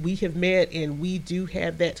because we have met and we do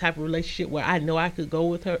have that type of relationship where I know I could go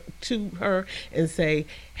with her to her and say,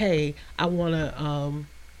 hey, I'm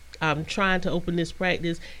trying to open this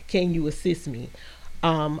practice. Can you assist me?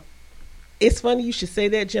 It's funny you should say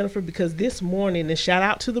that, Jennifer, because this morning, and shout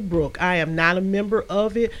out to the Brook, I am not a member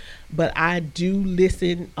of it, but I do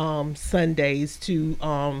listen Sundays to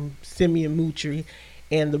Simeon Moutry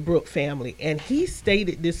and the Brook family. And he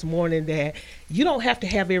stated this morning that you don't have to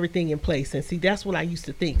have everything in place. And see, that's what I used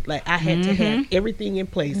to think. Like I had to have everything in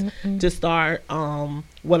place to start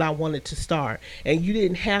what I wanted to start. And you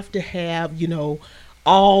didn't have to have,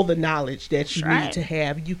 all the knowledge that you That's need to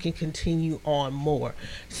have. You can continue on more.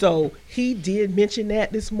 So he did mention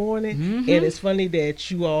that this morning. And it's funny that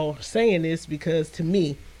you all are saying this because to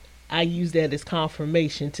me, I use that as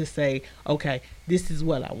confirmation to say, okay, this is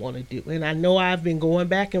what I want to do. And I know I've been going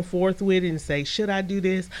back and forth with it and say, should I do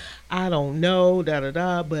this? I don't know,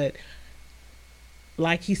 but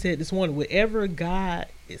like he said this morning, whatever God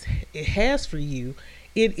it has for you,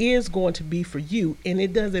 it is going to be for you. And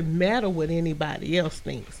it doesn't matter what anybody else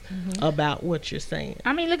thinks about what you're saying.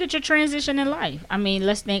 I mean, look at your transition in life. I mean,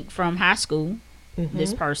 let's think from high school,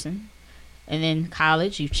 this person, and then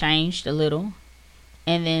college, you've changed a little.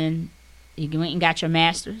 And then you went and got your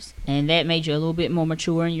master's, and that made you a little bit more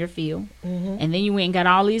mature in your field. And then you went and got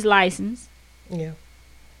all these licenses. Yeah.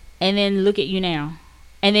 And then look at you now.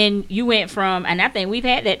 And then you went from, and I think we've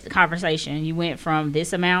had that conversation, you went from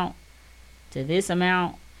this amount to this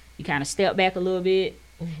amount. You kind of stepped back a little bit,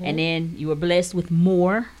 and then you were blessed with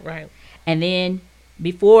more. Right. And then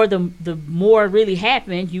before the more really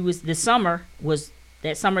happened, that summer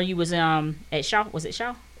you was at Shaw. Was it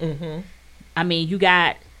Shaw? I mean, you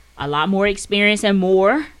got a lot more experience and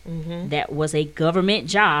more. That was a government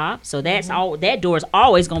job, so that's all. That door is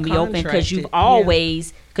always going to be open because you've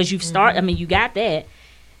always you've started. I mean, you got that,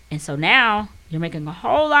 and so now you're making a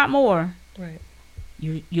whole lot more. Right.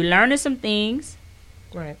 You're learning some things,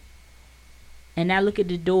 Right. and now look at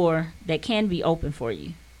the door that can be open for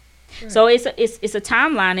you. Right. So it's a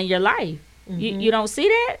timeline in your life. You don't see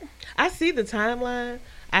that? I see the timeline.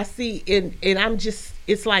 I see, and I'm just,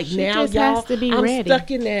 it's like She now, just y'all, has to be I'm ready.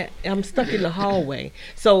 I'm stuck in the hallway.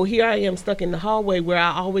 So here I am stuck in the hallway where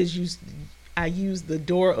I use the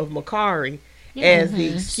door of Macari as the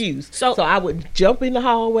excuse. So I would jump in the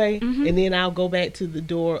hallway and then I'll go back to the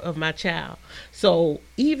door of my child. So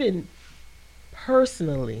even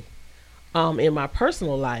personally, in my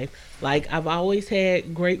personal life, like I've always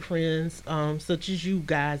had great friends, such as you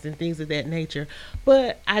guys and things of that nature.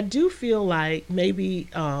 But I do feel like maybe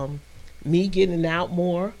me getting out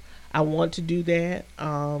more, I want to do that.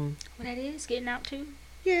 What that is, getting out too?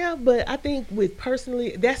 Yeah, but I think with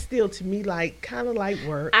personally, that's still to me like kind of like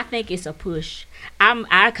work. I think it's a push.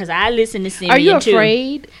 Because I listen to Simeon Are you too.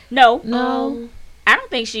 afraid? No, No. I don't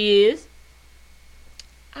think she is.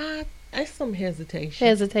 That's some hesitation.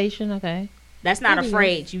 Hesitation. Okay. That's not It is.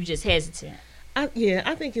 afraid. You just hesitant. I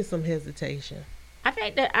think it's some hesitation. I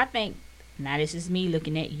think now this is me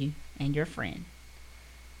looking at you and your friend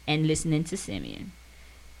and listening to Simeon.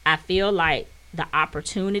 I feel like the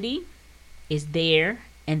opportunity is there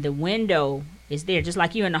and the window is there, just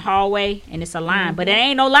like you in the hallway and it's a line, but it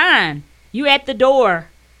ain't no line. You at the door.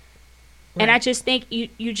 Right. And I just think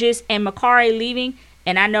you just, and Makari leaving,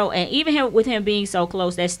 and I know, and even with him being so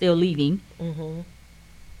close, that's still leaving. Mm-hmm.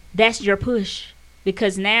 That's your push,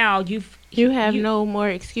 because now You have no more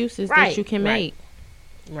excuses Right, that you can right.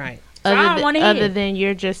 make. Right. So I don't wanna hear. Other than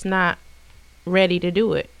you're just not ready to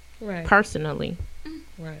do it Right. personally.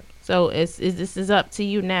 Right. So this is up to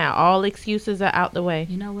you now. All excuses are out the way.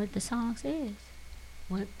 You know what the song says?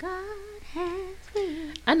 What God has for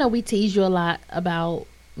you. I know we tease you a lot about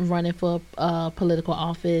running for political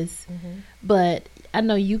office, but I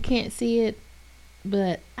know you can't see it,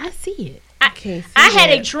 but I see it. Can't see I had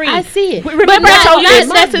a that. dream. I see it. Remember But I told you this?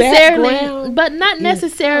 not My necessarily, background but not is-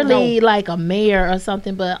 necessarily no. like a mayor or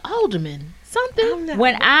something, but alderman, something. I'm not-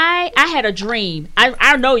 When I had a dream,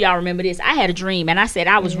 I know y'all remember this. I had a dream, and I said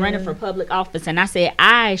I was running for public office, and I said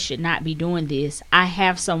I should not be doing this. I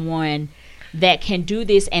have someone that can do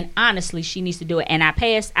this, and honestly, she needs to do it. And I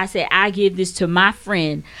passed. I said I give this to my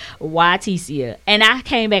friend Waticia, and I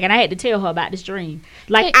came back and I had to tell her about this dream.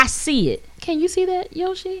 Like I see it. Can you see that,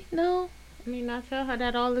 Yoshi? No. I mean, I tell her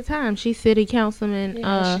that all the time. She's city councilman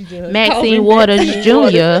Yeah, she does. Maxine Waters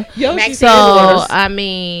Jr. Yoshi So Waters. I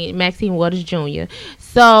mean, Maxine Waters Jr.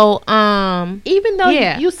 So Even though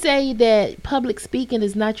Yeah. you say that public speaking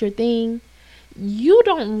is not your thing, you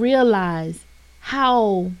don't realize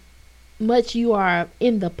how much you are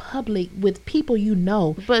in the public with people you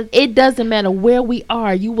know. But It doesn't matter where we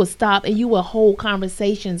are, you will stop and you will hold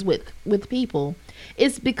conversations with people.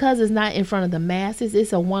 It's because it's not in front of the masses.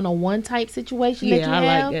 It's a one-on-one type situation that you Yeah, I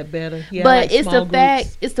have. like that better. Yeah, I But like it's small the fact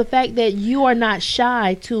groups. it's the fact that you are not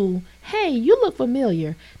shy to, hey, you look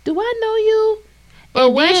familiar. Do I know you? But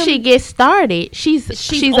And once then- she gets started, she's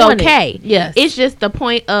on it. okay. Yes. It's just the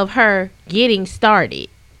point of her getting started.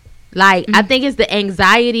 Like I think it's the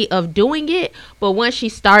anxiety of doing it, but once she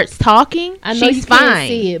starts talking, I know she's you fine. can't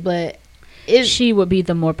see it, but it's She would be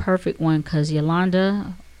the more perfect one, because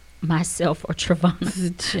Yolanda, myself, or Travana.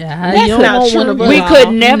 That's you don't not want true, one of you us. We all.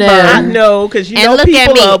 could never. No. I know, because you And know look at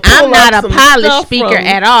people me, will pull I'm not up a some polished stuff speaker from-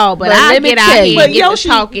 at all, but But I let me get tell out you. here But and get Yoshi- to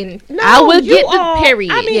talking. No, I will you get the all-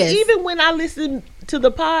 period. I mean, Yes. even when I listen to the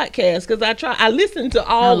podcast, because I listen to I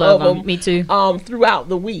all love of them. Me too. Throughout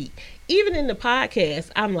the week. Even in the podcast,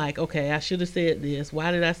 I'm like, okay, I should have said this.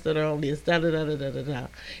 Why did I stutter on this? Da, da, da, da, da, da, da.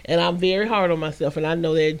 And I'm very hard on myself, and I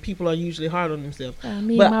know that people are usually hard on themselves.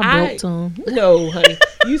 Me But and my broke tongue. No, honey,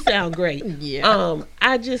 you sound great. Yeah.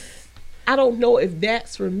 I don't know if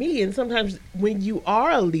that's for me. And sometimes when you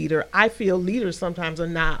are a leader, I feel leaders sometimes are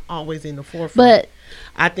not always in the forefront. But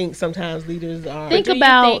I think sometimes leaders are. think do you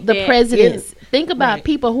about think the that- presidents. Think about Right.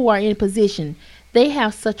 people who are in position. They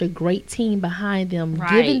have such a great team behind them,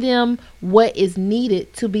 Right. giving them what is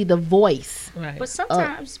needed to be the voice. Right. But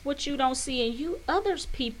sometimes what you don't see in you, other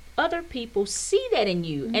people see that in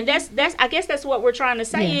you, and that's I guess that's what we're trying to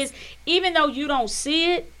say Yes. is, even though you don't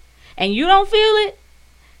see it and you don't feel it,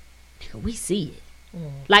 we see it.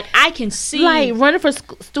 Like I can see Like running for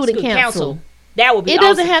student council. That would be. It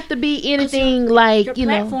doesn't awesome. have to be anything like, Your you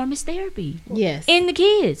know. platform is therapy. Yes. In the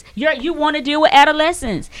kids, you want to deal with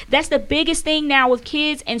adolescents. That's the biggest thing now with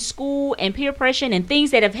kids and school and peer pressure and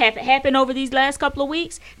things that have happened over these last couple of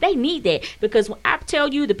weeks. They need that, because when I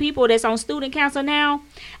tell you the people that's on student council now,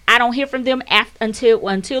 I don't hear from them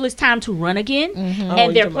until it's time to run again, Oh,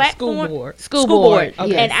 and you're their talking about platform school board. School board, and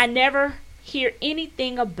yes. I never hear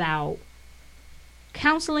anything about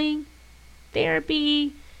counseling,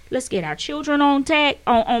 therapy. Let's get our children on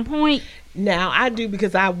point. Now I do,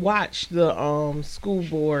 because I watch the school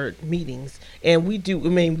board meetings, and we do. I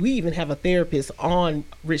mean, we even have a therapist on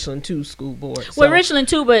Richland 2 school board. So, Well, Richland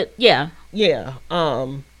too, but yeah. yeah.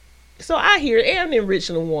 So I hear it, and in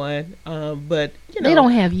Richland 1, but you know, They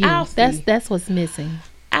don't have you. I'll see. That's what's missing.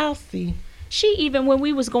 I'll see. She, even when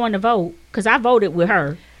we was going to vote, because I voted with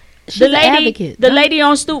her. She's an advocate. The lady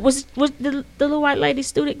on was the little white lady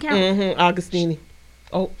student council. Augustini.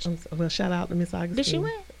 Oh, well, shout out to Miss Augustini. Did she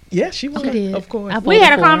win? Yeah, she won. She did. Of course. I We voted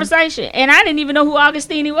had a for her. conversation, and I didn't even know who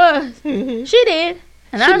Augustini was. She did.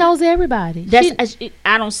 And She I, knows everybody.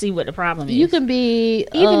 I don't see what the problem is. You can be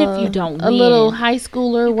Even if you don't a win, little high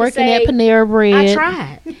schooler can working say, at Panera Bread. I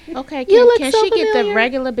tried. Okay, You look can so she get the familiar.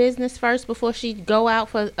 regular business first before she go out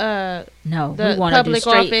for No, the we want to do public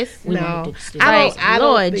straight. office? We No. want to do straight. I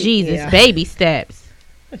don't Lord think- Jesus, yeah. baby steps.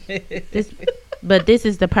 But this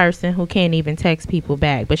is the person who can't even text people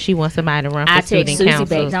back, but she wants somebody to run for I text student Susie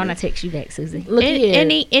council. back. Don't I text you back, Susie? Look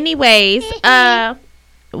here. Anyways,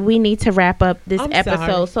 we need to wrap up this I'm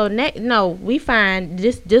episode. sorry. So we find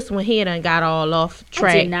this one here done got all off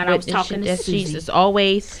track. not. I was with talking to that she's Susie. just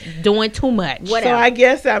always doing too much. What- So I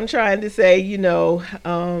guess I'm trying to say,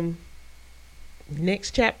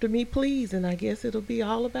 next chapter, me please, and I guess it'll be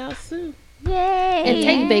all about Sue. And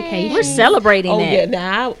take vacation. We're celebrating Oh that. yeah,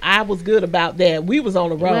 now I was good about that. We was on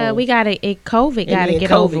the road. Well, we gotta COVID and gotta then get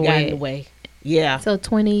COVID over got in the with. way. Yeah. So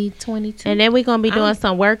 2022. And then we're gonna be doing I'm-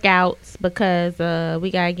 some workouts because we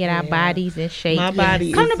gotta get our Yeah. bodies in shape. My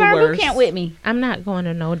body Come is to the Burn Boot worst. Camp with me. I'm not going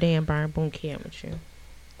to no damn burn boot camp with you.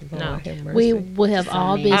 Lord No. have mercy. we will have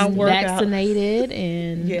all been I'll work out. vaccinated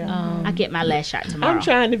and Yeah. I get my last shot tomorrow. I'm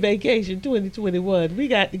trying to vacation 2021. We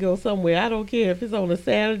got to go somewhere. I don't care if it's on a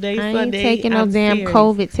Saturday, I ain't Sunday. taking no I'm damn serious.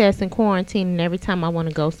 COVID test and quarantine every time I want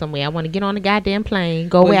to go somewhere. I want to get on the goddamn plane,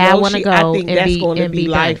 go Well, where I want to Yoshi, go, I think and that's be going to and be be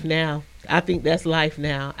life done. now. I think that's life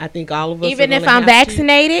now. I think all of us. Even are if gonna I'm have to.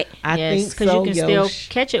 vaccinated, I yes, think because so. you can still Yosh.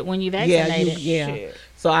 catch it when you Yeah, vaccinated. yeah.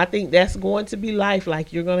 So I think that's going to be life.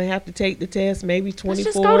 Like you're going to have to take the test, maybe Let's 24,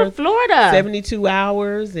 just go to Florida. 72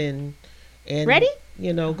 hours, and Ready?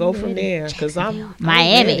 Go from there. Because I'm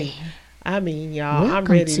Miami. ready. I mean, y'all, I'm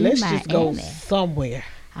Welcome ready. to Let's just go Miami. somewhere.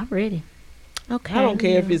 I'm ready. okay. I don't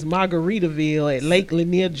care if it's Margaritaville at Lake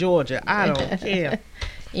Lanier, Georgia. I don't care.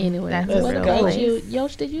 anyway. That's What a about place. you?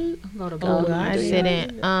 Yosh, did you? Go to Oh, Bali. I Yeah.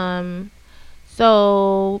 didn't.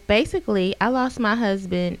 So basically, I lost my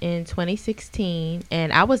husband in 2016,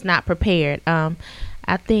 and I was not prepared.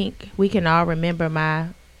 I think we can all remember my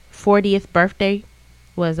 40th birthday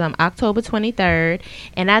was October 23rd,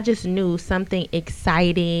 and I just knew something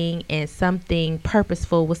exciting and something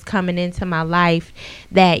purposeful was coming into my life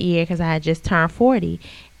that year because I had just turned 40,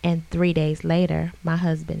 and 3 days later, my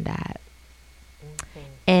husband died.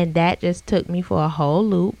 And that just took me for a whole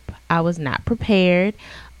loop. I was not prepared.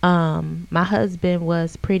 My husband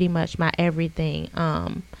was pretty much my everything.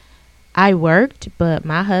 I worked, but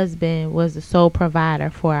my husband was the sole provider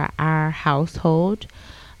for our household.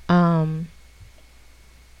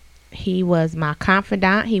 He was my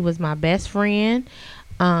confidant. He was my best friend,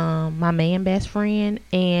 my man best friend.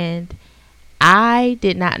 And I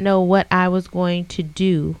did not know what I was going to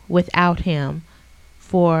do without him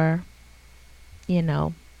for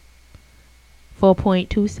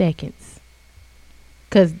 4.2 seconds.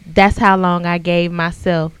 Because that's how long I gave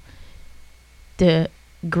myself to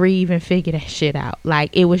grieve and figure that shit out.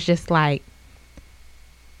 Like, it was just like,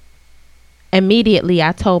 immediately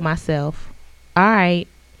I told myself, all right,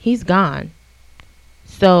 he's gone.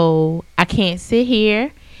 So I can't sit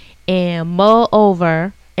here and mull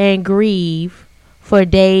over and grieve for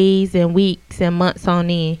days and weeks and months on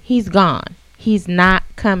end. He's gone. He's not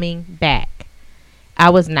coming back. I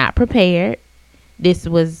was not prepared. This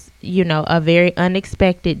was, a very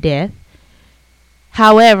unexpected death.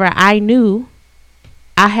 However, I knew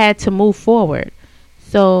I had to move forward.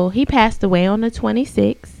 So he passed away on the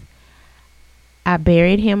 26th. I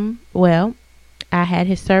buried him. Well, I had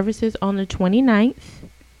his services on the 29th,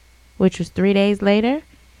 which was 3 days later.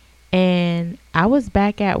 And I was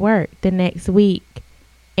back at work the next week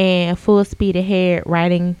and full speed ahead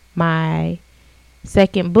writing my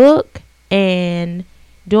second book and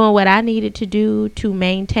doing what I needed to do to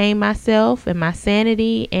maintain myself and my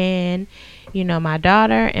sanity and, my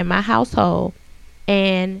daughter and my household.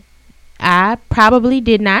 And I probably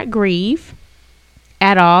did not grieve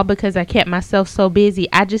at all because I kept myself so busy.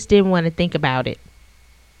 I just didn't want to think about it.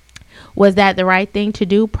 Was that the right thing to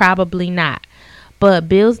do? Probably not. But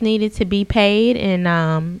bills needed to be paid.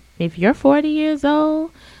 And if you're 40 years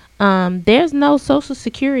old, there's no Social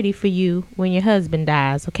Security for you when your husband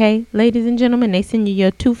dies, okay? Ladies and gentlemen, they send you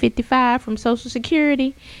your $255 from Social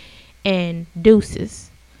Security and deuces.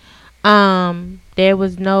 There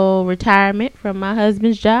was no retirement from my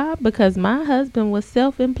husband's job because my husband was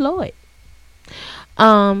self-employed.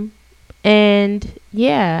 And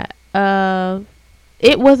yeah,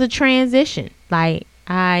 it was a transition. Like,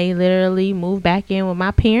 I literally moved back in with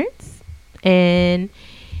my parents, and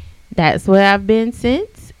that's where I've been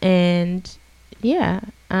since. And yeah,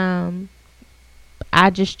 I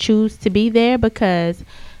just choose to be there because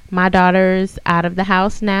my daughter's out of the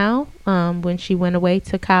house now. When she went away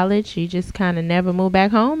to college, she just kind of never moved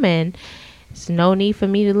back home, and there's no need for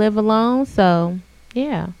me to live alone. So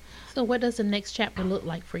Yeah. So what does the next chapter look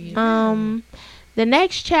like for you? The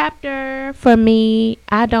next chapter for me,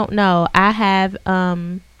 I don't know. I have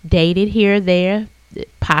dated here or there,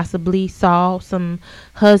 possibly saw some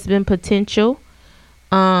husband potential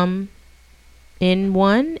in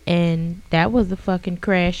one, and that was a fucking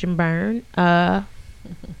crash and burn. And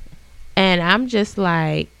I'm just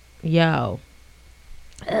like, yo,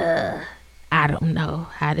 I don't know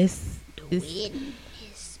how this is.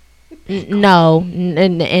 No,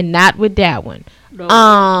 and not with that one.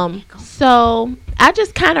 So I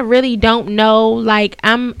just kind of really don't know. Like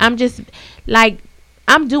I'm just like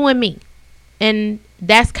I'm doing me, and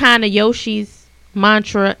that's kind of Yoshi's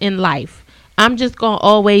mantra in life. I'm just gonna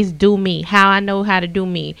always do me, how I know how to do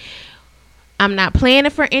me. I'm not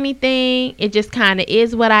planning for anything. It just kind of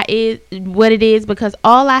is what it is, because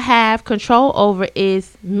all I have control over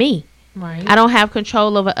is me. Right. I don't have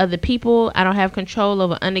control over other people. I don't have control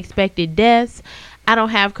over unexpected deaths. I don't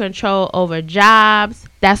have control over jobs.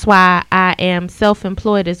 That's why I am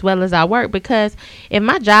self-employed as well as I work, because if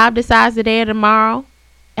my job decides today or tomorrow,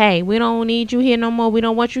 hey, we don't need you here no more, we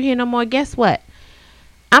don't want you here no more, guess what?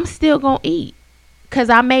 I'm still going to eat, because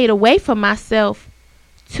I made a way for myself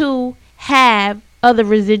to have other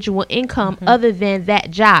residual income other than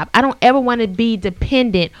that job. I don't ever want to be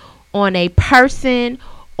dependent on a person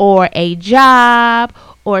or a job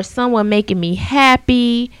or someone making me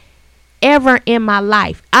happy ever in my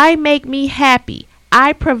life. I make me happy.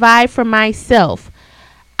 I provide for myself.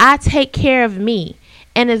 I take care of me.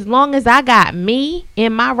 And as long as I got me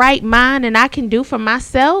in my right mind and I can do for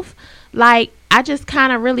myself, like, I just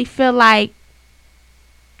kind of really feel like,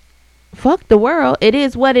 fuck the world. It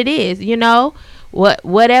is what it is, you know?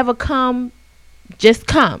 Whatever just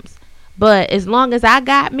comes. But as long as I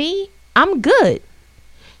got me, I'm good.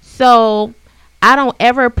 So I don't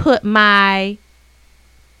ever put and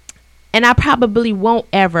I probably won't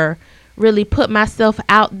ever really put myself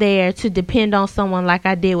out there to depend on someone like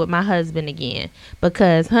I did with my husband again.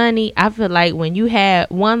 Because, honey, I feel like when you had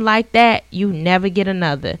one like that, you never get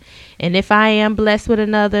another. And if I am blessed with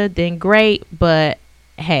another, then great. But,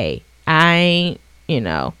 hey, I ain't,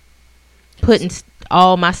 putting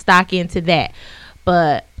all my stock into that.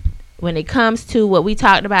 But when it comes to what we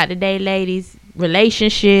talked about today, ladies,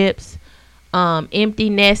 relationships, empty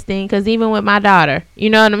nesting, because even with my daughter, you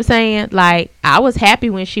know what I'm saying, like, I was happy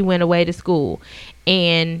when she went away to school,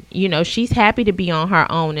 and she's happy to be on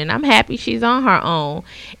her own, and I'm happy she's on her own.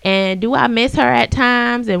 And do I miss her at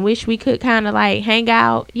times and wish we could kind of like hang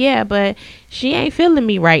out? Yeah, but she ain't feeling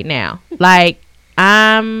me right now. Like,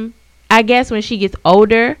 I guess when she gets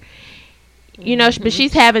older, but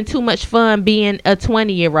she's having too much fun being a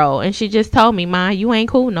 20-year-old. And she just told me, Ma, you ain't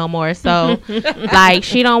cool no more. So, like,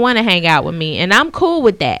 she don't want to hang out with me. And I'm cool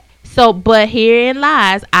with that. So, but herein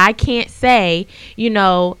lies, I can't say,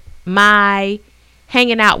 my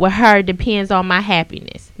hanging out with her depends on my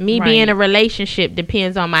happiness. Me being in a relationship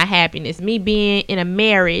depends on my happiness. Me being in a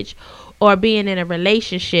marriage or being in a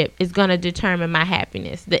relationship is going to determine my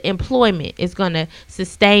happiness. The employment is going to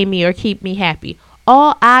sustain me or keep me happy.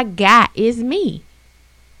 All I got is me.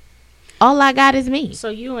 All I got is me. So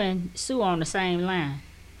you and Sue on the same line.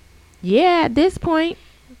 Yeah, at this point.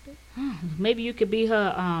 Maybe you could be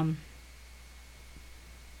her,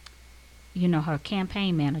 her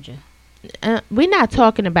campaign manager. We're not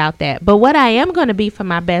talking about that. But what I am going to be for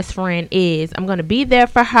my best friend is I'm going to be there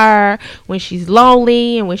for her when she's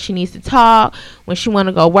lonely and when she needs to talk, when she want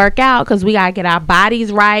to go work out, because we got to get our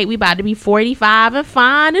bodies right. We about to be 45 and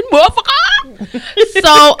fine and motherfucker.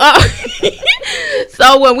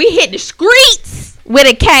 So when we hit the streets with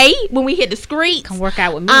a K, when we hit the streets, come work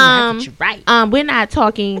out with me. I get you right. We're not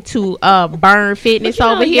talking to Burn Fitness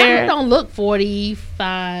over here. You don't look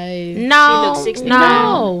 45. No, she looks 65.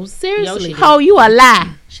 No, seriously. Oh, you a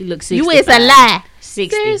lie. She looks 65. You is a lie.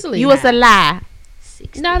 60. Seriously, you is a lie.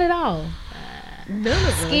 60. Not at all. None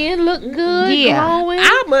of Skin look good. Yeah. Glowing.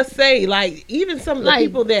 I must say, like, even some of the Like,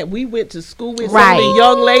 people that we went to school with, Right. some of the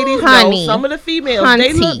young ladies, Honey. some of the females, they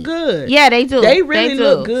Hunty. look good. Yeah, they do. They really do.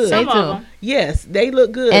 look good. They Some of do. them. Yes, they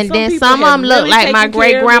look good. And then people some of have them look really like my taken care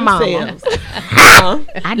of great-grandmama. themselves. Huh?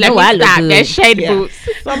 I Let know me I look stop good. that shady Yeah. boots.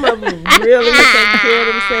 Some of them really taking care of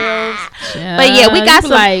themselves. But yeah, we got you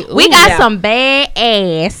some. like, we ooh, got yeah. some bad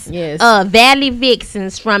ass. Yes. Valley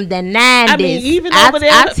Vixens from the 90s. I mean, even over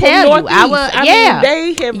there I from tell you, Northeast, I will. I Yeah, mean,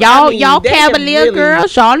 they have. y'all they have Cavalier really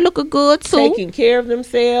girls, y'all looking good too. taking care of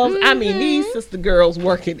themselves. I mean, these sister girls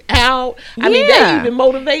working out. I mean, they Yeah. even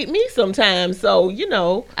motivate me sometimes. So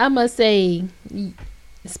I must say,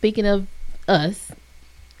 speaking of us,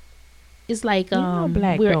 it's like know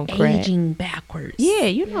black we're don't crack. aging backwards. Yeah,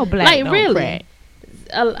 black Like, don't really. crack.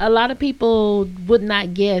 a lot of people would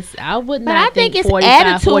not guess. I would But not I think it's 45,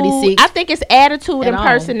 attitude. 46. I think it's attitude at and all.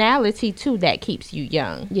 personality too that keeps you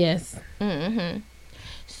young. Yes. Mm-hmm.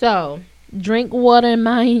 So Drink water and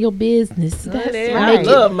mind your business. Honey, right. I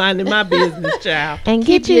love minding my business, child. and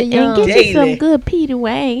Keep get you you young. and get you some Daily. good Peter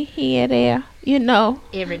Wayne here there. You know,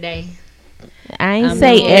 Every day. I ain't I'm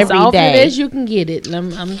say as every often day. as you can get it. I'm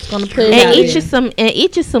just gonna put it And out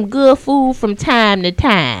eat you some good food from time to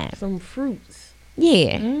time. Some fruits,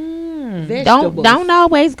 Yeah. vegetables, Don't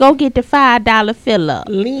always go get the $5 fill up.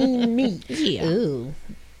 lean meat. Yeah. Ooh.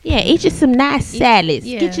 Yeah, eat you some nice salads.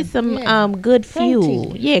 yeah, Get you some yeah. good fuel.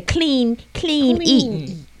 Protein. Yeah, clean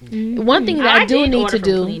eating. One thing that I do did need order to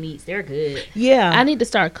from do. Clean Eats. They're good. Yeah, I need to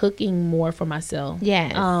start cooking more for myself.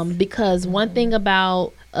 Yes. Because one thing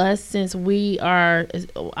about us, since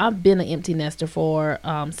I've been an empty nester for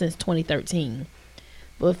since 2013,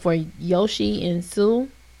 but for Yoshi and Sue,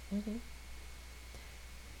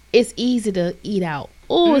 it's easy to eat out.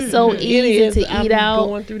 Oh, it's so It easy is. to I'm eat out.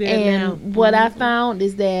 going through that and now. what I found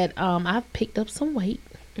is that I've picked up some weight,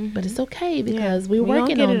 but it's okay because we're We gonna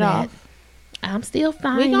working get on it that. off. I'm still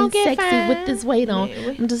fine gonna and get sexy with fine. this weight on.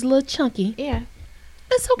 I'm just a little chunky. Yeah.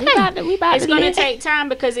 It's okay. We about It's to going to live. take time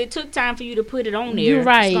because it took time for you to put it on there. You're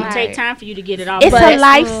right. It's going to take Right. time for you to get it off. It's But, a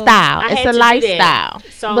lifestyle. I It's had a to do that. lifestyle.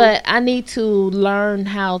 So, But I need to learn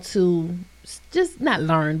how to just not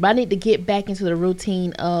learn, but I need to get back into the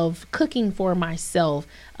routine of cooking for myself.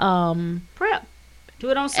 prep. Do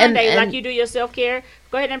it on Sunday and- like you do your self-care.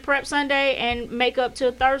 Go ahead and prep Sunday and make up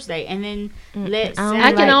till Thursday. And then let I don't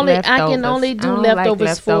I can like only leftovers. do I don't like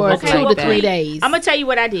leftovers for leftovers 2 like to 3 that. days. I'm going to tell you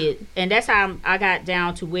what I did. And that's how I got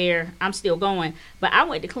down to where I'm still going. But I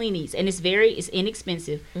went to Clean Eats. And it's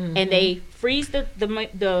inexpensive. And they freeze the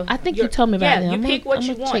I think you told me about yeah, that. you pick what I'm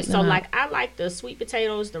you gonna want. check So them out. like I like the sweet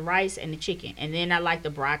potatoes, the rice, and the chicken. And then I like the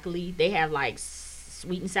broccoli. They have like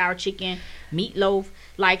sweet and sour chicken, meatloaf.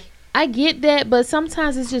 Like I get that, but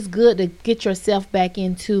sometimes it's just good to get yourself back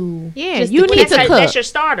into. Yeah, just you the need to kitchen. cook. that's your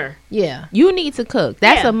starter. Yeah, You need to cook.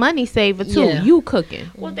 That's Yeah. a money saver too. Yeah. You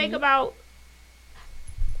cooking. Well, think about.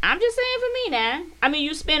 I'm just saying for me now. I mean,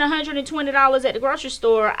 you spend $120 at the grocery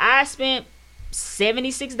store. I spent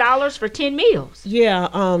 $76 for 10 meals.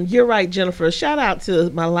 Yeah, you're right, Jennifer. Shout out to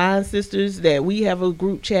my line sisters that we have a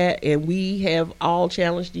group chat and we have all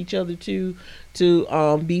challenged each other to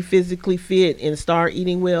be physically fit and start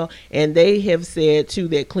eating well. And they have said too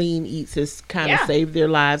that Clean Eats has kind of Yeah. saved their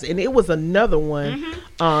lives. And it was another one.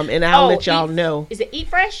 And I'll let y'all know. Is it Eat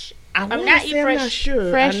Fresh? I'm not not Eat Fresh. sure.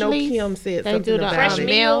 I Fresh know Leaf? Kim said They something do the about Fresh it.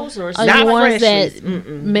 mail. meals or are Not you ones that Freshly's.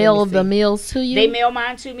 Mm-mm. mail Let me the see. meals to you? They mail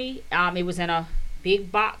mine to me. It was in a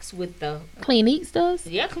big box with the Clean Eats does.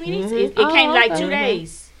 Clean Eats. It came Oh, like okay. 2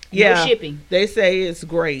 days. Yeah. No shipping. They say it's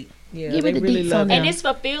great. Yeah, Give they me the really deets love on it. And it's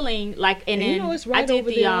fulfilling. Like, and And then you know, it's I right did over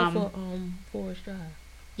the there off of Forest Drive.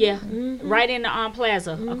 yeah, right in the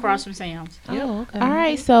plaza across from Sam's. Oh, okay. All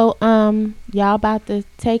right, so y'all about to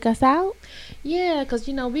take us out? Yeah, because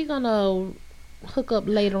we're gonna hook up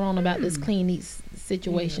later on about this Clean Eats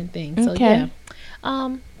situation thing. So Okay.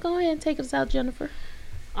 yeah, go ahead and take us out, Jennifer.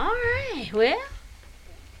 All right. Well,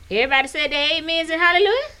 everybody said their amens and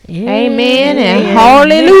hallelujah. Amen and All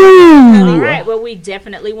hallelujah. right. Well, we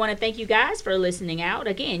definitely want to thank you guys for listening out.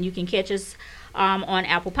 Again, you can catch us on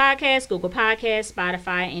Apple Podcasts, Google Podcasts,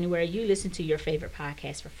 Spotify, anywhere you listen to your favorite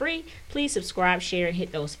podcast for free. Please subscribe, share, and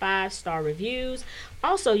hit those 5-star reviews.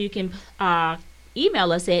 Also, you can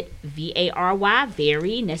email us at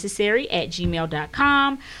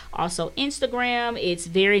varynecessary@gmail.com. Also, Instagram, it's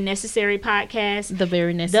Very Necessary Podcast. The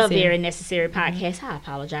very necessary. The Very Necessary Podcast. I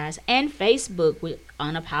apologize. And Facebook with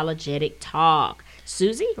Unapologetic Talk.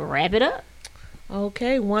 Susie, wrap it up.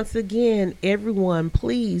 Okay, once again, everyone,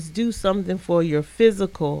 please do something for your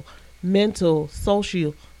physical, mental,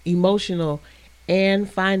 social, emotional,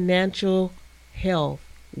 and financial health.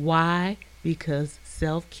 Why? Because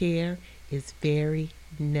self-care is very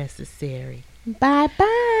necessary. Bye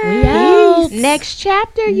bye. We out. Next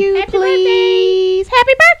chapter, you Happy please.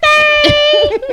 Happy birthday.